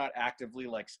 if you're not actively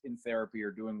like in therapy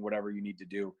or doing whatever you need to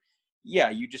do,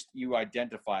 yeah, you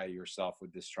identify yourself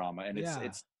with this trauma, and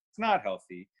it's not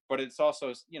healthy, but it's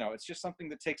also, you know, it's just something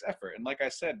that takes effort. And like I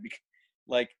said,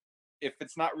 like if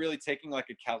it's not really taking like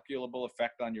a calculable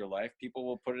effect on your life, people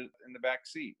will put it in the back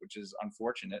seat, which is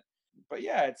unfortunate. But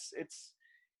yeah,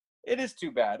 it is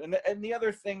too bad. And the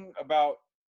other thing about,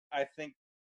 I think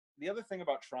the other thing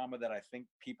about trauma that I think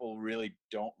people really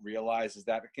don't realize is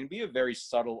that it can be a very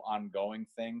subtle ongoing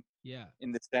thing. Yeah.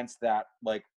 In the sense that,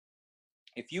 like,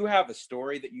 if you have a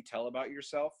story that you tell about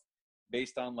yourself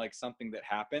based on like something that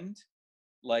happened,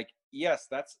 like, yes,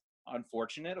 that's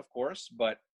unfortunate, of course,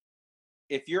 but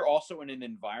if you're also in an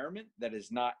environment that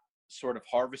is not sort of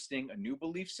harvesting a new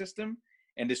belief system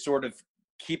and is sort of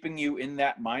keeping you in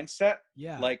that mindset,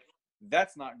 like,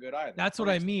 that's not good either. That's what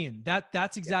I mean.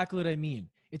 That's exactly what I mean.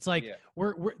 It's like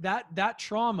we're that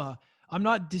trauma. I'm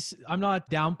not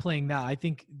downplaying that. I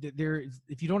think that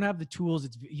if you don't have the tools,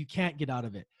 you can't get out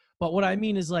of it. But what I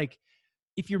mean is, like,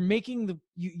 if you're making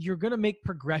you're going to make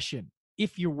progression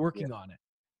if you're working on it.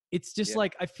 It's just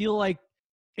like, I feel like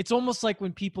it's almost like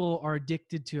when people are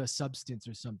addicted to a substance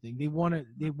or something, they want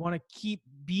to keep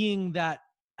being that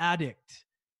addict.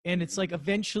 And it's like,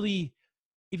 eventually,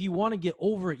 if you want to get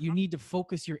over it, you need to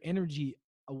focus your energy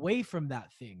away from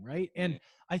that thing. Right. And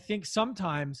I think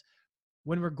sometimes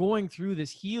when we're going through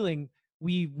this healing,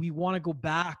 we want to go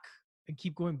back and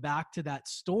keep going back to that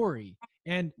story.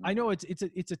 And I know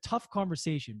it's a tough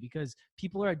conversation because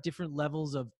people are at different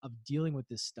levels of dealing with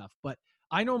this stuff. But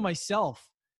I know myself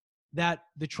that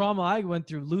the trauma I went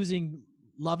through, losing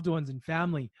loved ones and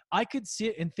family, I could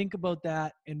sit and think about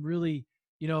that and really,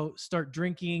 you know, start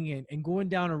drinking and going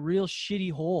down a real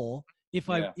shitty hole if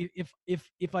I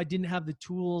didn't have the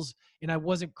tools and I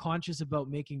wasn't conscious about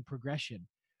making progression.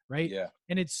 Right. Yeah.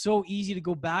 And it's so easy to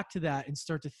go back to that and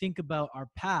start to think about our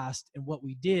past and what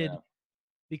we did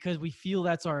because we feel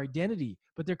that's our identity.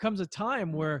 But there comes a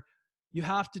time where you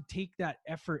have to take that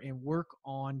effort and work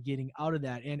on getting out of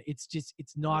that. And it's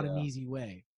not an easy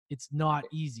way. It's not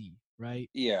easy. Right.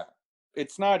 Yeah.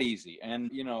 It's not easy. And,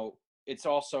 you know, it's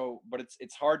also, but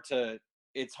it's hard to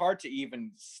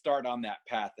even start on that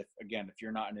path if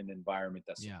you're not in an environment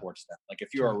that supports that. Like,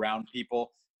 if you're around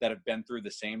people that have been through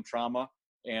the same trauma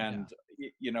and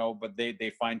you know, but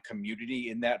they find community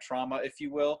in that trauma, if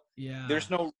you will, there's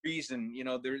no reason, you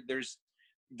know, there's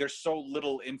so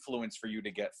little influence for you to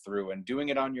get through, and doing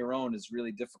it on your own is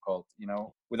really difficult, you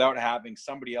know, without having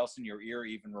somebody else in your ear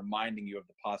even reminding you of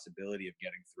the possibility of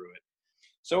getting through it.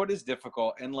 So it is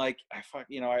difficult. And like,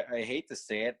 I hate to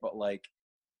say it, but like,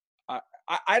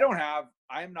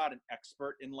 I'm not an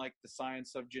expert in like the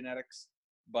science of genetics,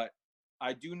 but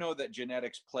I do know that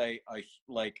genetics play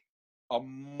a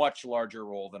much larger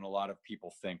role than a lot of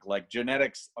people think. Like,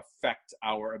 genetics affect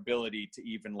our ability to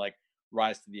even like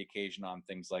rise to the occasion on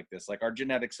things like this. Like, our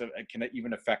genetics can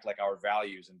even affect like our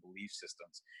values and belief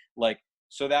systems. Like,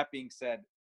 so that being said,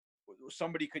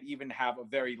 somebody could even have a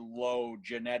very low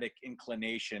genetic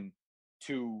inclination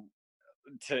to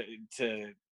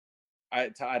I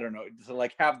don't know, to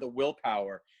like have the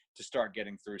willpower to start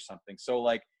getting through something. So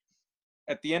like,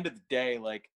 at the end of the day,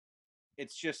 like,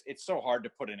 it's so hard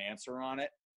to put an answer on it.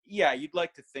 Yeah, you'd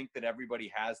like to think that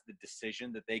everybody has the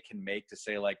decision that they can make to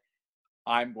say like,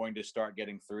 I'm going to start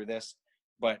getting through this.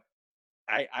 But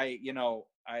I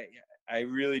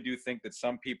really do think that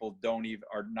some people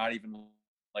are not even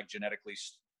like genetically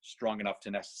strong enough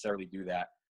to necessarily do that.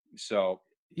 So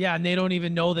yeah, and they don't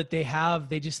even know that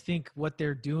they just think what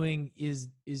they're doing is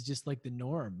just like the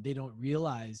norm. They don't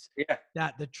realize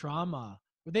that the trauma,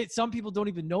 some people don't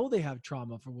even know they have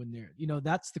trauma from when they're, you know,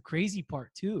 that's the crazy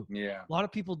part too. Yeah. A lot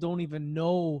of people don't even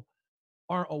know,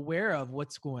 aren't aware of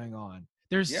what's going on.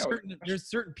 There's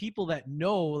certain people that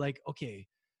know, like, okay,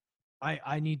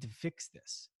 I need to fix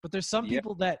this. But there's some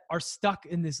people that are stuck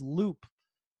in this loop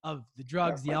of the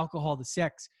drugs, the alcohol, the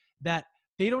sex, that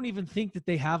they don't even think that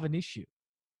they have an issue.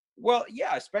 Well,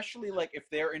 yeah, especially like if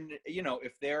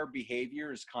if their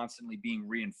behavior is constantly being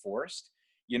reinforced,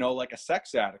 you know, like a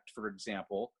sex addict, for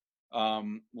example,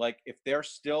 like if they're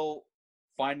still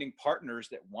finding partners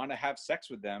that want to have sex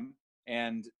with them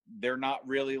and they're not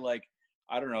really like,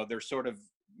 I don't know, they're sort of,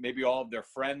 maybe all of their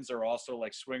friends are also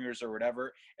like swingers or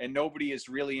whatever, and nobody is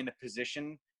really in a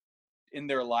position in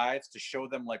their lives to show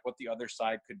them like what the other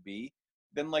side could be,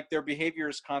 then like their behavior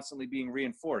is constantly being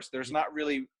reinforced. There's not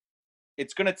really,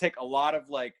 it's going to take a lot of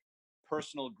like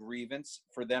personal grievance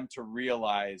for them to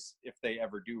realize, if they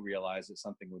ever do realize, that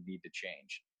something would need to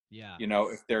change. Yeah. You know,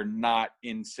 if they're not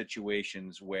in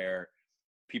situations where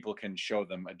people can show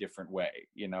them a different way,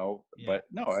 you know. Yeah. But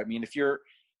no, I mean, if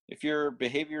your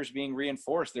behavior is being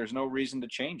reinforced, there's no reason to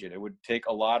change it. It would take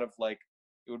a lot of like,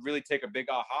 it would really take a big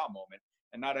aha moment,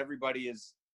 and not everybody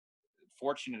is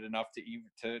fortunate enough to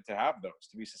have those,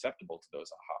 to be susceptible to those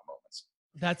aha moments.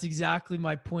 That's exactly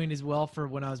my point as well for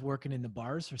when I was working in the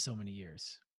bars for so many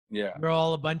years. Yeah. We're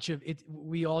all a bunch of it.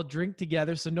 We all drink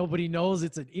together, so nobody knows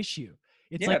it's an issue.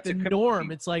 It's Yeah, like the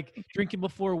norm. It's like drinking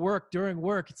before work, during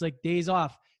work. It's like days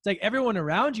off. It's like everyone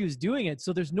around you is doing it,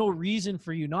 so there's no reason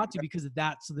for you not to, because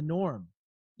that's the norm.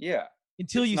 Yeah.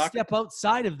 Until you step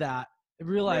outside of that and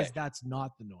realize Right. that's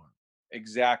not the norm.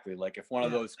 Exactly. Like if one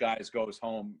of those guys goes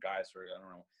home, I don't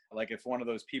know, like if one of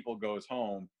those people goes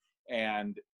home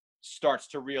and starts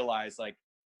to realize like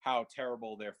how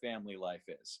terrible their family life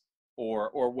is,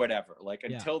 or whatever, like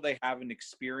until they have an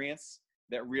experience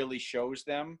that really shows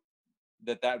them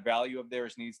that value of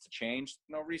theirs needs to change,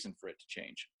 no reason for it to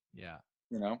change. Yeah.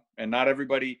 You know, and not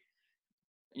everybody,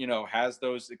 you know, has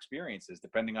those experiences,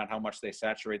 depending on how much they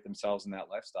saturate themselves in that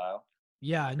lifestyle.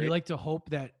 Yeah. And you like to hope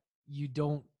that you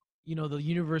don't, you know, the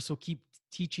universe will keep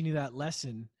teaching you that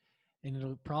lesson, and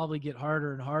it'll probably get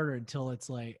harder and harder until it's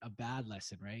like a bad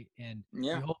lesson. Right. And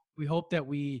we hope that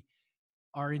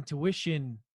our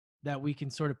intuition, that we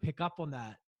can sort of pick up on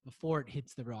that before it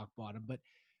hits the rock bottom.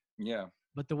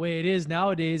 But the way it is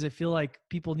nowadays, I feel like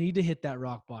people need to hit that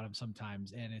rock bottom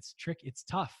sometimes, and it's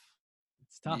tough.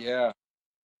 It's tough. Yeah.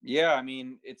 Yeah. I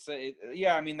mean,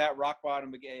 I mean, that rock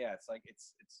bottom, yeah, it's like,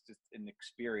 it's just an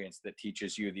experience that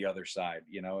teaches you the other side,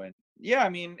 you know? And yeah, I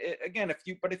mean, again, if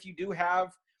you do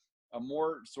have a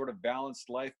more sort of balanced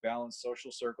life, balanced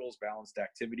social circles, balanced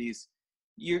activities,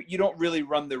 you don't really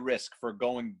run the risk for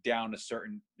going down a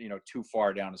certain, you know, too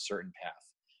far down a certain path.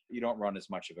 You don't run as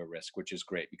much of a risk, which is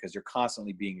great, because you're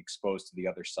constantly being exposed to the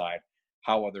other side,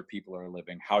 how other people are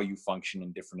living, how you function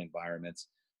in different environments.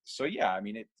 So yeah, I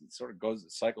mean, it sort of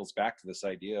cycles back to this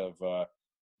idea of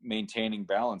maintaining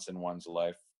balance in one's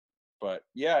life. But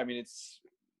yeah, I mean,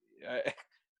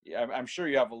 I'm sure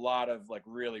you have a lot of like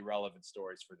really relevant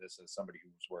stories for this as somebody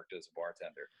who's worked as a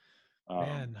bartender.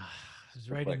 Man, I was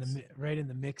right in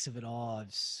the mix of it all.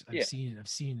 I've seen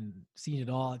it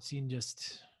all. I've seen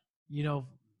just, you know.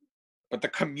 But the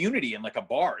community in like a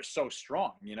bar is so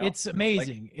strong, you know. It's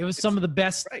amazing. Like, it was some of the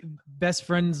best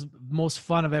friends, most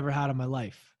fun I've ever had in my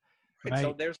life. Right.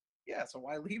 So so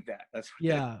why leave that? That's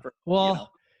well, you know.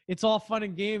 It's all fun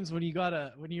and games when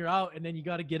you're out, and then you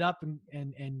gotta get up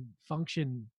and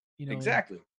function, you know.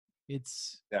 Exactly.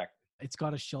 It's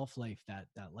got a shelf life, that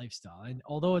lifestyle. And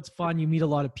although it's fun, you meet a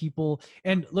lot of people.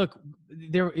 And look,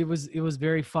 it was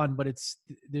very fun, but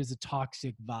there's a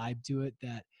toxic vibe to it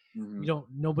that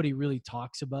nobody really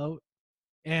talks about.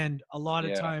 And a lot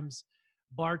of times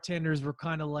bartenders were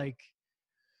kind of like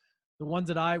the ones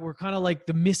that were kind of like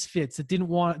the misfits that didn't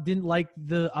like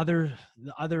the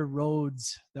other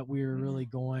roads that we were really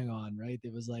going on. Right.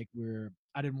 It was like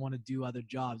I didn't want to do other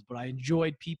jobs, but I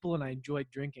enjoyed people and I enjoyed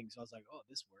drinking. So I was like, oh,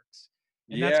 this works.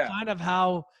 And that's kind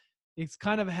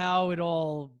of how it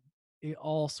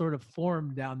all sort of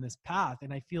formed down this path.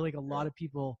 And I feel like a lot of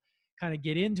people kind of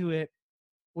get into it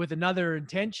with another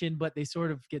intention, but they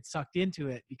sort of get sucked into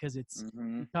it because it's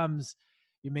becomes,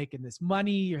 you're making this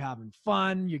money, you're having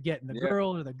fun, you're getting the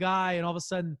girl or the guy, and all of a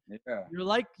sudden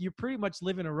you're pretty much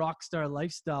living a rock star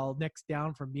lifestyle next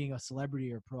down from being a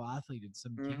celebrity or pro athlete in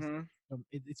some cases.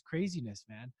 It's craziness,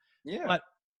 man. Yeah. But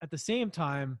at the same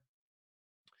time,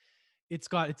 it's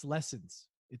got its lessons.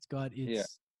 It's got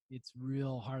its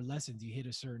real hard lessons. You hit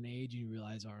a certain age and you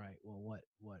realize, all right, well,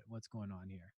 what's going on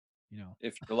here? You know,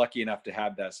 if you're lucky enough to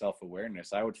have that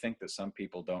self-awareness, I would think that some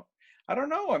people don't. I don't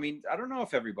know. I mean, I don't know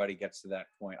if everybody gets to that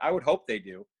point. I would hope they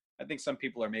do. I think some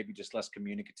people are maybe just less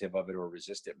communicative of it or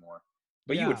resist it more.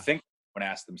 But you would think would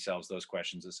ask themselves those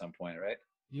questions at some point, right?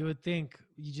 You would think.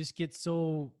 You just get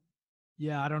so,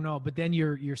 I don't know. But then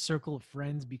your circle of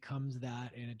friends becomes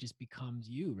that, and it just becomes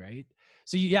you, right?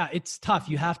 So it's tough.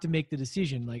 You have to make the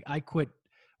decision. Like I quit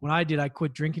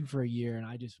drinking for a year, and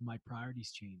my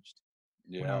priorities changed.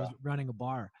 When I was running a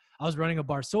bar. I was running a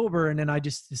bar sober, and then I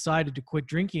just decided to quit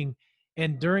drinking.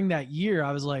 And during that year,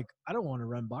 I was like, I don't want to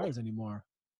run bars anymore.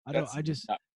 It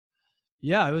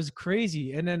was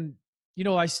crazy. And then, you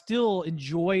know, I still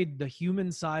enjoyed the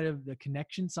human side of the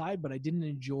connection side, but I didn't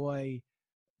enjoy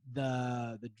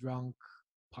the drunk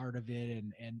part of it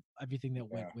and everything that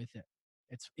went with it.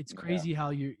 It's crazy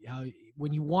how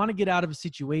when you want to get out of a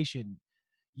situation,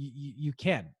 you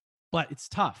can, but it's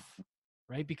tough,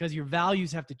 right? Because your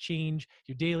values have to change,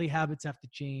 your daily habits have to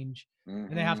change,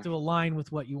 and they have to align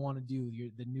with what you want to do,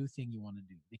 the new thing you want to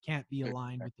do. They can't be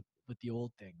aligned with the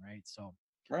old thing, right? So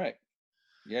right.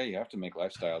 Yeah, you have to make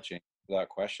lifestyle change without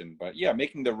question. But yeah,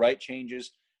 making the right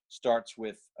changes starts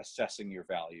with assessing your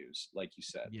values, like you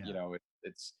said. Yeah. You know,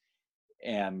 it's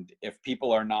and if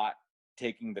people are not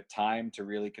taking the time to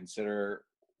really consider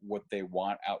what they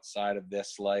want outside of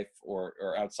this life, or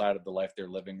outside of the life they're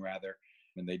living rather,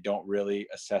 and they don't really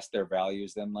assess their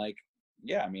values, then like,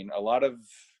 yeah, I mean, a lot of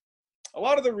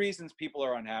the reasons people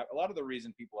are unhappy, a lot of the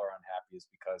reason people are unhappy is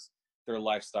because their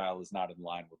lifestyle is not in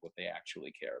line with what they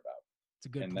actually care about. it's a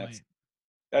good And point.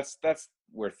 that's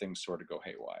where things sort of go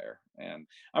haywire. And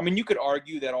I mean, you could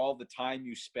argue that all the time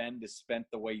you spend is spent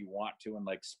the way you want to and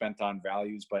like spent on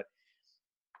values, but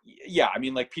yeah, I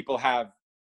mean, like people have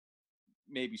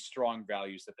maybe strong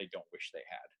values that they don't wish they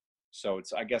had. So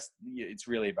it's, I guess it's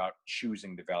really about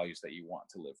choosing the values that you want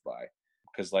to live by.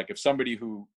 Because like if somebody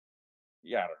who,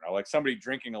 yeah, I don't know, like somebody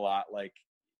drinking a lot, like,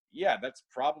 yeah, that's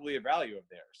probably a value of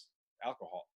theirs.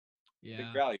 Alcohol, big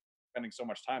Yeah. value, spending so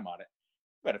much time on it.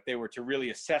 But if they were to really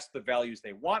assess the values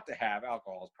they want to have,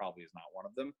 alcohol probably is not one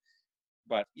of them.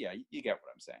 But yeah, you get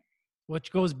what I'm saying.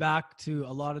 Which goes back to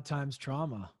a lot of times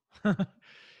trauma.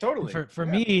 Totally. For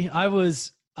me, I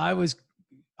was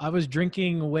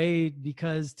drinking away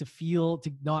because to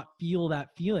not feel that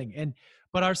feeling.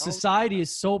 But our society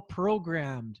is so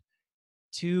programmed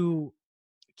to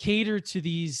cater to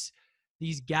these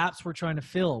gaps we're trying to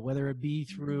fill, whether it be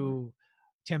through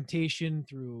temptation,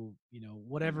 through,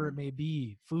 whatever it may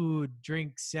be, food,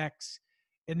 drink, sex.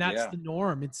 And that's the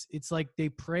norm. It's like they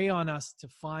prey on us to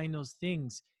find those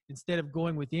things instead of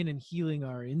going within and healing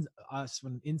us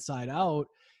from inside out.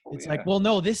 It's like, well,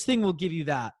 no, this thing will give you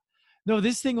that. No,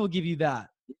 this thing will give you that.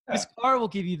 This car will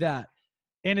give you that.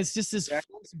 And it's just this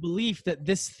false belief that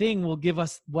this thing will give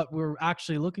us what we're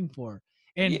actually looking for.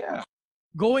 And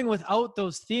going without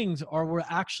those things, or we're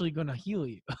actually going to heal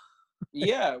you.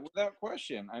 Yeah, without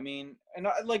question. I mean, and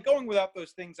like going without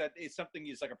those things, that is something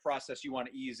is like a process you want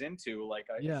to ease into. Like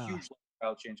a huge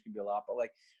lifestyle change can be a lot, but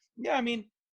like, yeah, I mean,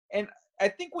 and I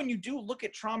think when you do look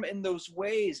at trauma in those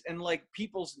ways and like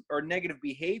people's or negative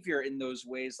behavior in those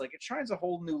ways, like it shines a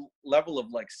whole new level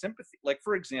of like sympathy. Like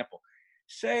for example,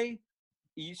 say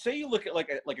you look at like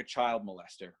a child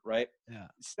molester, right? Yeah.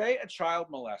 Say a child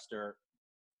molester,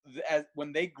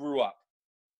 when they grew up,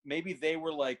 maybe they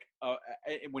were like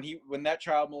when that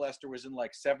child molester was in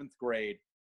like 7th grade,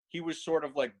 he was sort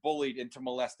of like bullied into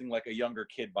molesting like a younger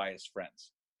kid by his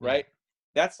friends, right?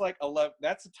 That's like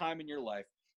that's a time in your life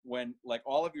when like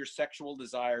all of your sexual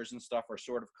desires and stuff are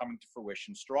sort of coming to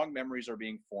fruition, strong memories are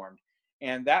being formed,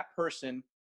 and that person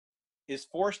is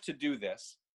forced to do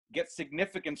this, get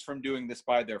significance from doing this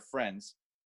by their friends.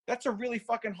 That's a really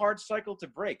fucking hard cycle to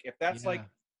break if that's like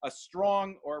a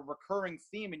strong or recurring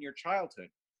theme in your childhood.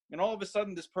 And all of a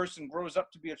sudden, this person grows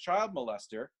up to be a child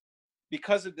molester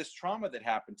because of this trauma that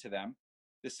happened to them,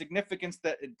 the significance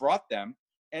that it brought them.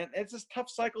 And it's a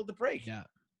tough cycle to break. Yeah.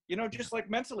 Just like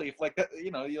mentally, if like that,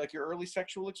 like your early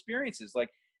sexual experiences, like,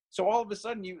 so all of a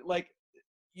sudden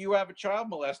you have a child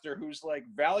molester whose like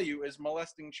value is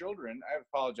molesting children. I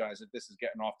apologize if this is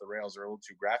getting off the rails or a little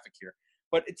too graphic here,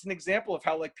 but it's an example of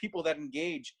how like people that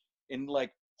engage in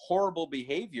like horrible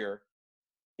behavior,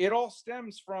 it all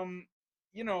stems from,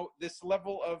 this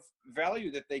level of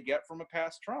value that they get from a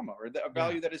past trauma, or a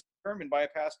value that is determined by a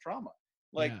past trauma.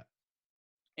 Like,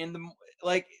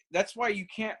 that's why you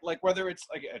can't, like, whether it's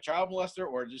like a child molester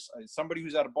or just somebody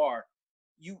who's at a bar,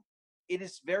 it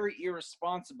is very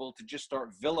irresponsible to just start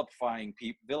vilifying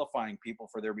people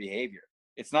for their behavior.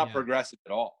 It's not progressive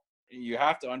at all. You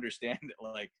have to understand that,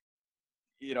 like,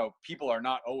 people are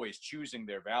not always choosing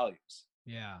their values.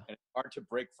 Yeah. And it's hard to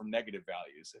break from negative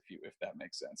values if that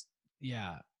makes sense.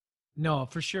 Yeah, no,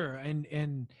 for sure.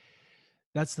 And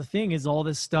that's the thing, is all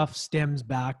this stuff stems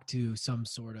back to some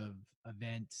sort of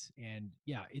event. And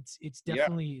it's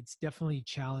definitely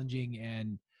challenging.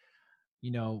 And,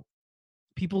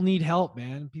 people need help,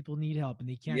 man. People need help, and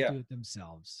they can't do it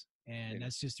themselves. And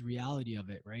that's just the reality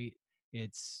of it. Right.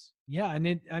 And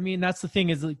that's the thing,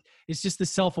 is like, it's just the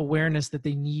self-awareness that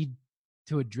they need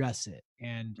to address it.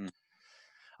 And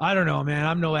I don't know, man,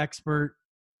 I'm no expert.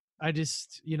 I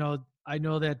just, I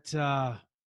know that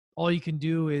all you can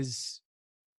do is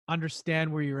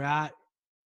understand where you're at,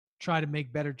 try to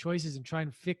make better choices, and try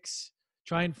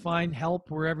and find help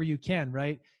wherever you can,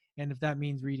 right? And if that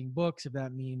means reading books, if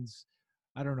that means,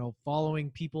 I don't know,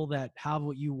 following people that have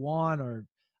what you want, or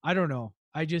I don't know,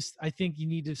 I think you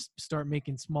need to start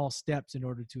making small steps in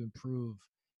order to improve,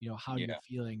 how you're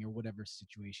feeling or whatever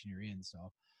situation you're in.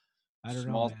 So I don't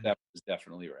know, Small man. step is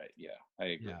definitely right. Yeah, I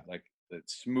agree. Yeah. Like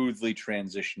smoothly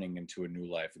transitioning into a new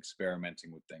life,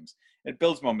 experimenting with things. It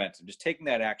builds momentum. Just taking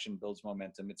that action builds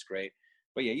momentum. It's great.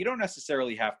 But yeah, you don't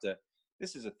necessarily have to.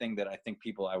 This is a thing that I think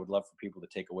I would love for people to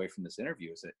take away from this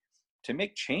interview is that to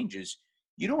make changes,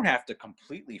 you don't have to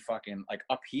completely fucking like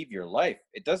upheave your life.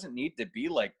 It doesn't need to be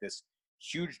like this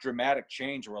huge dramatic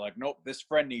change where like, nope, this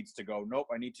friend needs to go. Nope,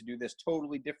 I need to do this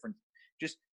totally different.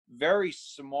 Just very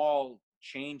small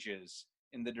changes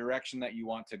in the direction that you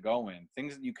want to go in.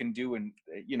 Things that you can do in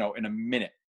a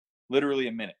minute, literally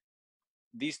a minute.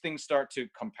 These things start to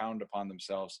compound upon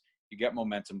themselves. You get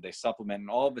momentum, they supplement, and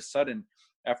all of a sudden,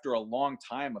 after a long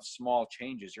time of small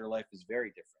changes, your life is very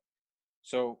different.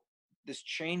 So this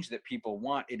change that people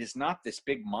want, it is not this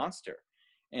big monster.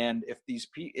 And if these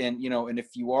and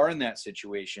if you are in that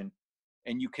situation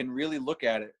and you can really look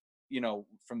at it,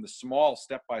 from the small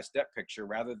step-by-step picture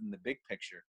rather than the big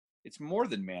picture, it's more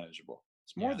than manageable.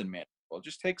 It's more than manageable. It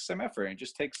just takes some effort and it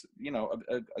just takes,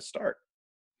 a start.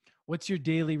 What's your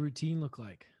daily routine look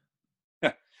like?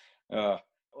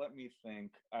 Let me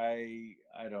think. I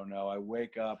don't know. I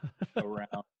wake up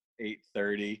around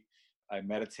 8:30. I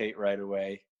meditate right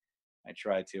away. I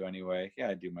try to anyway. Yeah,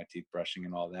 I do my teeth brushing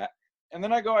and all that. And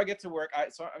then I get to work.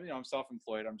 I'm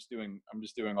self-employed. I'm just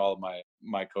doing all of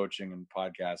my coaching and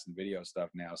podcast and video stuff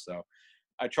now. So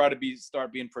I try to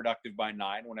start being productive by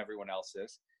 9 when everyone else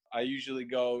is. I usually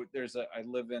go. I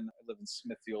live in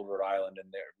Smithfield, Rhode Island,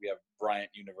 and there we have Bryant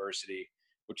University,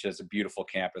 which has a beautiful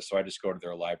campus. So I just go to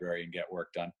their library and get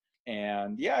work done.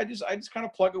 And yeah, I just kind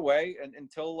of plug away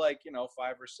until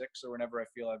 5 or 6 or whenever I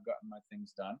feel I've gotten my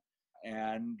things done.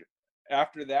 And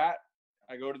after that,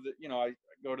 I go to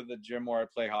the gym where I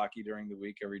play hockey during the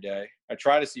week every day. I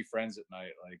try to see friends at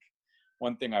night. Like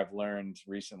one thing I've learned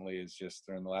recently is just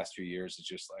during the last few years is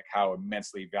just like how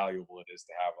immensely valuable it is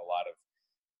to have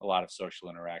a lot of social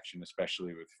interaction,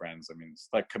 especially with friends. I mean, it's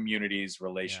like communities,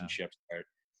 relationships are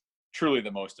truly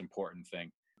the most important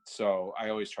thing. So I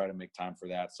always try to make time for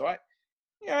that. So I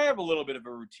have a little bit of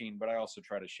a routine, but I also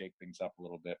try to shake things up a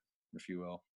little bit, if you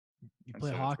will. You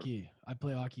play hockey. I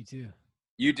play hockey too.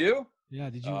 You do? Yeah.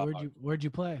 Did you? Where'd you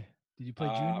play? Did you play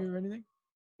junior or anything?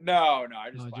 No. I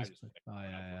just played. Oh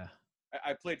yeah.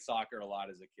 I played soccer a lot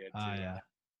as a kid too. Oh yeah.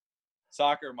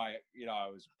 Soccer, I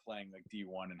was playing like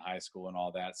D1 in high school and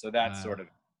all that, so that sort of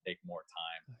take more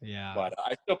time. Yeah. But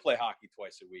I still play hockey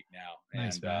twice a week now.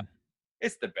 Nice, man.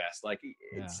 It's the best. Like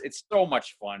it's so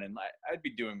much fun, and I'd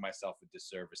be doing myself a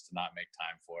disservice to not make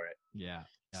time for it. Yeah.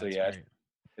 So yeah.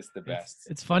 It's the best.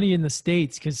 It's funny in the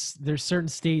States because there's certain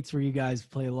states where you guys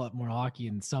play a lot more hockey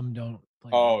and some don't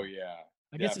play. Oh yeah.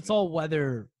 I guess it's all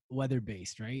weather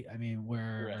based, right? I mean,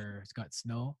 where it's got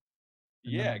snow.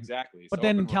 Yeah, exactly. But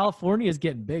then California is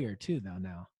getting bigger too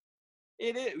now.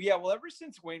 It is. Yeah. Well, ever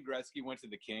since Wayne Gretzky went to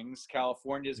the Kings,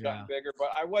 California's gotten bigger.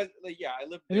 But I lived.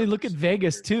 And then look at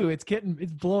Vegas too. It's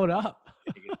blown up.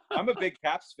 I'm a big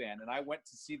Caps fan, and I went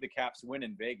to see the Caps win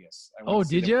in Vegas.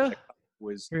 Did you?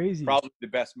 Was crazy. Probably the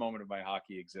best moment of my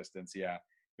hockey existence. Yeah,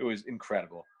 it was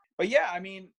incredible. But yeah, I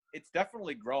mean, it's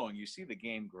definitely growing. You see the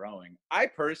game growing. I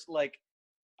personally,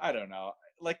 I don't know,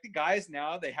 like the guys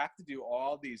now, they have to do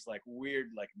all these like weird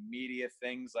like media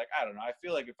things. Like, I don't know. I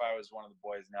feel like if I was one of the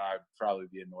boys now, I'd probably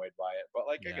be annoyed by it. But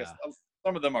I guess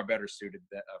some of them are better suited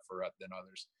than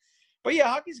others. But yeah,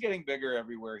 hockey's getting bigger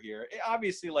everywhere here.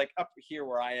 Obviously, like up here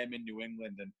where I am in New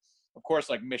England, and of course,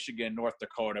 like Michigan, North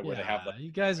Dakota, where they have like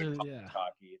you guys are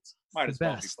hockey. It's might as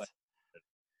well be playing.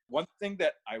 One thing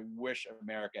that I wish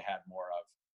America had more of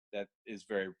that is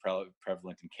very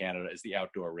prevalent in Canada is the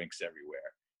outdoor rinks everywhere.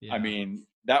 Yeah. I mean,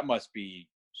 that must be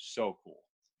so cool.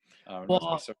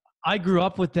 I grew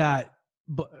up with that.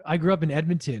 But I grew up in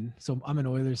Edmonton, so I'm an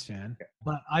Oilers fan. Okay.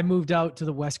 But I moved out to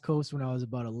the West Coast when I was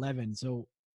about 11. So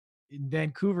in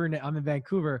Vancouver, I'm in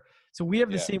Vancouver. So we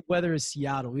have the same weather as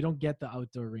Seattle. We don't get the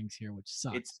outdoor rinks here, which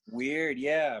sucks. It's weird,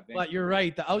 yeah. Vancouver. But you're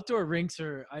right. The outdoor rinks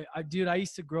are, I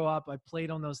used to grow up. I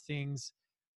played on those things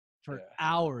for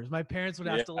hours. My parents would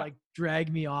have to like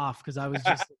drag me off because I was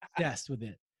just obsessed with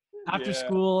it. After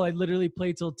school, I literally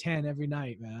played till 10 every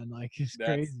night, man. Like it's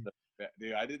crazy.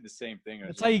 Dude, I did the same thing.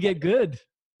 That's how you get good.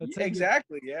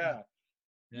 Exactly.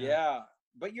 Yeah.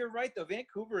 But you're right, though.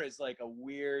 Vancouver is like a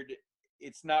weird.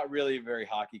 It's not really a very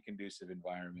hockey conducive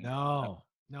environment. No,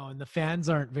 and the fans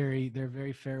they're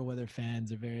very fair weather fans.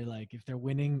 They're very like, if they're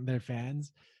winning, they're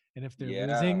fans. And if they're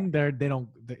losing,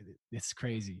 it's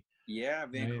crazy. Yeah,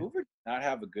 Vancouver does not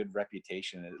have a good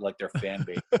reputation, like their fan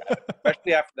base,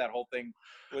 especially after that whole thing.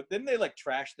 Didn't they like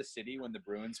trash the city when the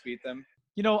Bruins beat them?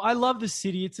 You know, I love the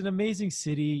city. It's an amazing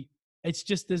city. It's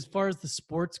just as far as the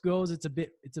sports goes, it's a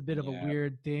bit of a Yeah.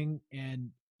 weird thing.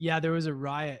 And yeah, there was a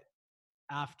riot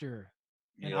after,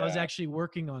 and I was Yeah. actually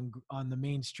working on the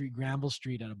main street, Granville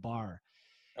Street, at a bar.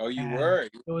 Oh, you And were?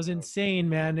 It was insane,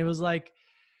 man. It was like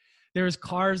there's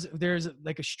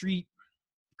like a street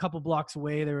a couple blocks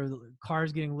away. There were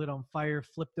cars getting lit on fire,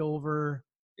 flipped over,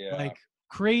 Yeah. like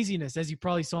craziness, as you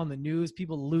probably saw in the news.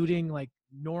 People looting, like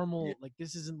normal. Yeah. Like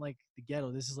this isn't like the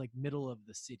ghetto. This is like middle of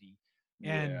the city.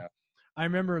 And Yeah. I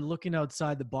remember looking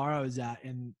outside the bar I was at,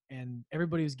 and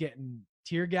everybody was getting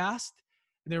tear gassed.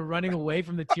 And they were running away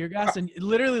from the tear gas, and it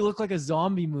literally looked like a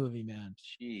zombie movie, man.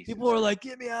 Jeez. People were like,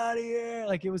 "Get me out of here!"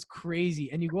 Like it was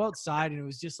crazy. And you go outside, and it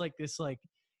was just like this, like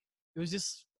it was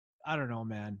just, I don't know,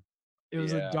 man. It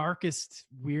was the Yeah. darkest,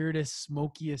 weirdest,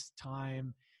 smokiest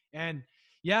time. And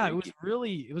yeah, it was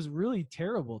really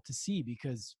terrible to see,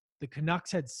 because the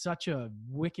Canucks had such a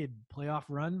wicked playoff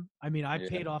run. I mean, I Yeah.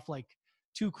 paid off like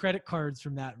 2 credit cards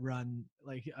from that run.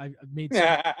 Like I made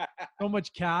Yeah. so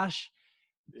much cash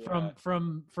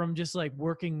from just like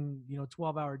working,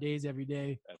 12-hour days every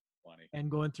day That's funny.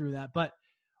 and going through that. But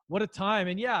what a time.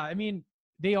 And yeah, I mean,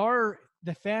 the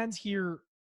fans here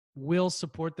will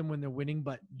support them when they're winning,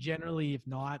 but generally, if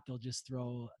not, they'll just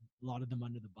throw a lot of them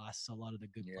under the bus, a lot of the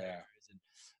good Yeah. players. And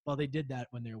well, they did that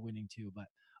when they were winning too. But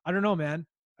I don't know, man.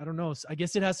 I don't know. I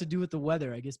guess it has to do with the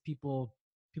weather. I guess people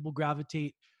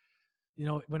gravitate,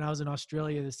 when I was in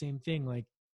Australia, the same thing. Like,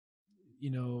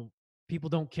 people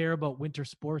don't care about winter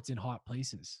sports in hot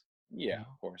places. Yeah,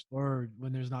 of course. Or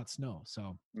when there's not snow.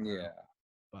 So Yeah.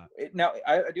 But Now,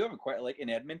 I do have a question. Like in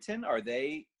Edmonton, are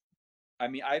they? I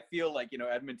mean, I feel like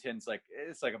Edmonton's like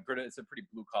it's a pretty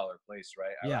blue collar place,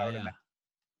 right? I would imagine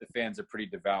the fans are pretty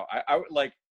devout. I would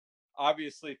like.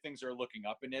 Obviously, things are looking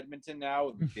up in Edmonton now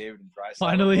with McDavid and Draisaitl.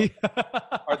 Finally.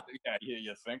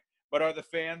 You think? But have the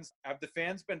fans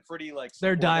been pretty like?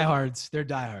 They're supportive? diehards. They're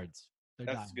diehards.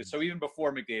 That's good. So even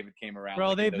before McDavid came around, Bro,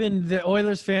 like, they've been the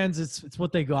Oilers fans. It's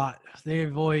what they got.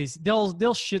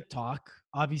 They'll shit talk,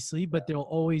 obviously, but they'll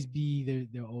always be.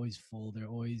 They're always full. They're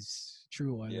always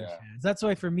true Oilers fans. That's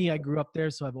why for me, I grew up there,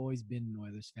 so I've always been an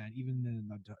Oilers fan, even in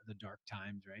the dark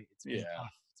times. Right? It's been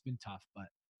tough. It's been tough, but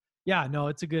yeah, no,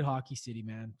 it's a good hockey city,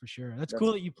 man, for sure. That's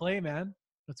cool that you play, man.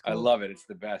 That's cool. I love it. It's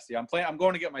the best. Yeah, I'm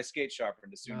going to get my skate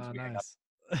sharpened as soon as we hang up.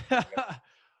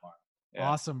 Yeah.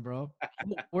 Awesome, bro.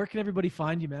 Where can everybody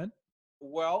find you, man?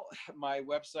 Well, my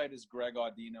website is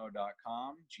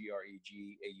gregaudino.com,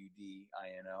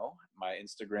 GREGAUDINO. My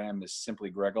Instagram is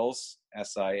simply Greggles,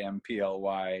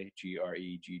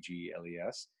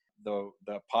 SIMPLYGREGGLES. The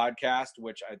podcast,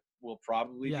 which I will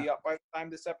probably be up by the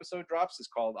time this episode drops, is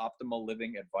called Optimal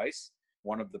Living Advice,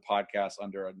 one of the podcasts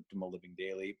under Optimal Living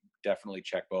Daily. Definitely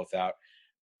check both out.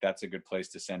 That's a good place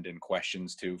to send in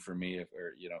questions to for me, if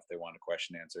they want a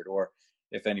question answered, or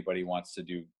if anybody wants to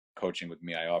do coaching with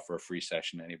me, I offer a free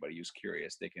session. Anybody who's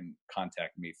curious, they can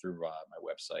contact me through my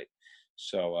website.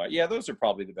 So those are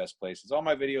probably the best places. All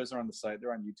my videos are on the site.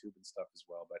 They're on YouTube and stuff as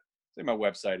well, but I think my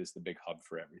website is the big hub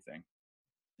for everything.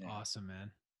 Yeah. Awesome,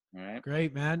 man. All right.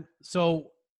 Great, man.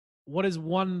 So what is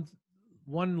one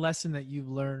lesson that you've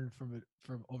learned from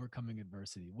overcoming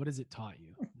adversity? What has it taught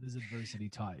you? What has adversity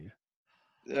taught you?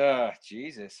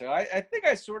 Jesus. So I think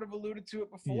I sort of alluded to it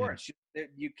before. Yeah.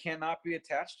 You cannot be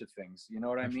attached to things. You know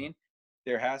what I mean?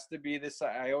 There has to be this.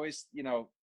 I always,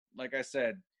 like I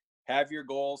said, have your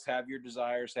goals, have your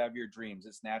desires, have your dreams.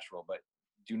 It's natural, but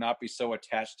do not be so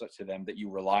attached to them that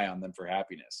you rely on them for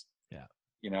happiness. Yeah.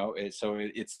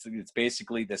 It's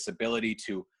basically this ability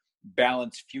to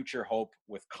balance future hope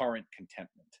with current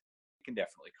contentment. It can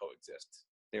definitely coexist.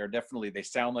 They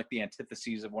sound like the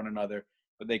antitheses of one another,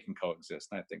 but they can coexist.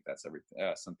 And I think that's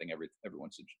something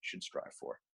everyone should strive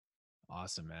for.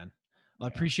 Awesome, man. Well,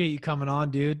 I appreciate you coming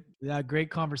on, dude. Yeah, great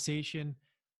conversation.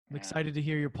 I'm excited to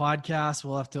hear your podcast.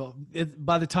 We'll have to,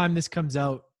 by the time this comes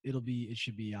out, it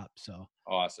should be up. So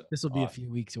awesome. This will be a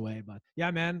few weeks away, but yeah,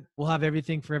 man, we'll have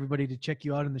everything for everybody to check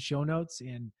you out in the show notes,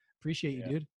 and appreciate you,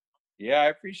 dude. Yeah, I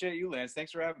appreciate you, Lance.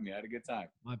 Thanks for having me. I had a good time.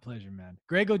 My pleasure, man.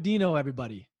 Greg Audino,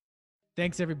 everybody.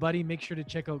 Thanks, everybody. Make sure to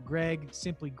check out Greg,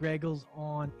 simply Greggles,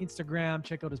 on Instagram.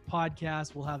 Check out his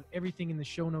podcast. We'll have everything in the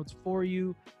show notes for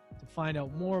you to find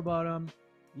out more about him.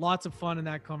 Lots of fun in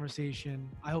that conversation.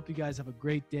 I hope you guys have a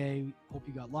great day. Hope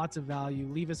you got lots of value.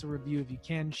 Leave us a review if you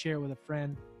can. Share it with a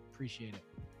friend. Appreciate it.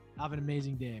 Have an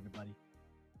amazing day, everybody.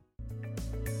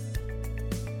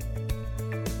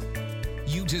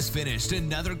 You just finished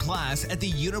another class at the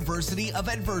University of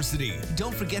Adversity.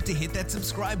 Don't forget to hit that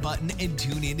subscribe button and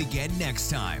tune in again next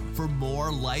time for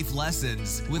more life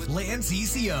lessons with Lance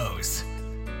ECOs.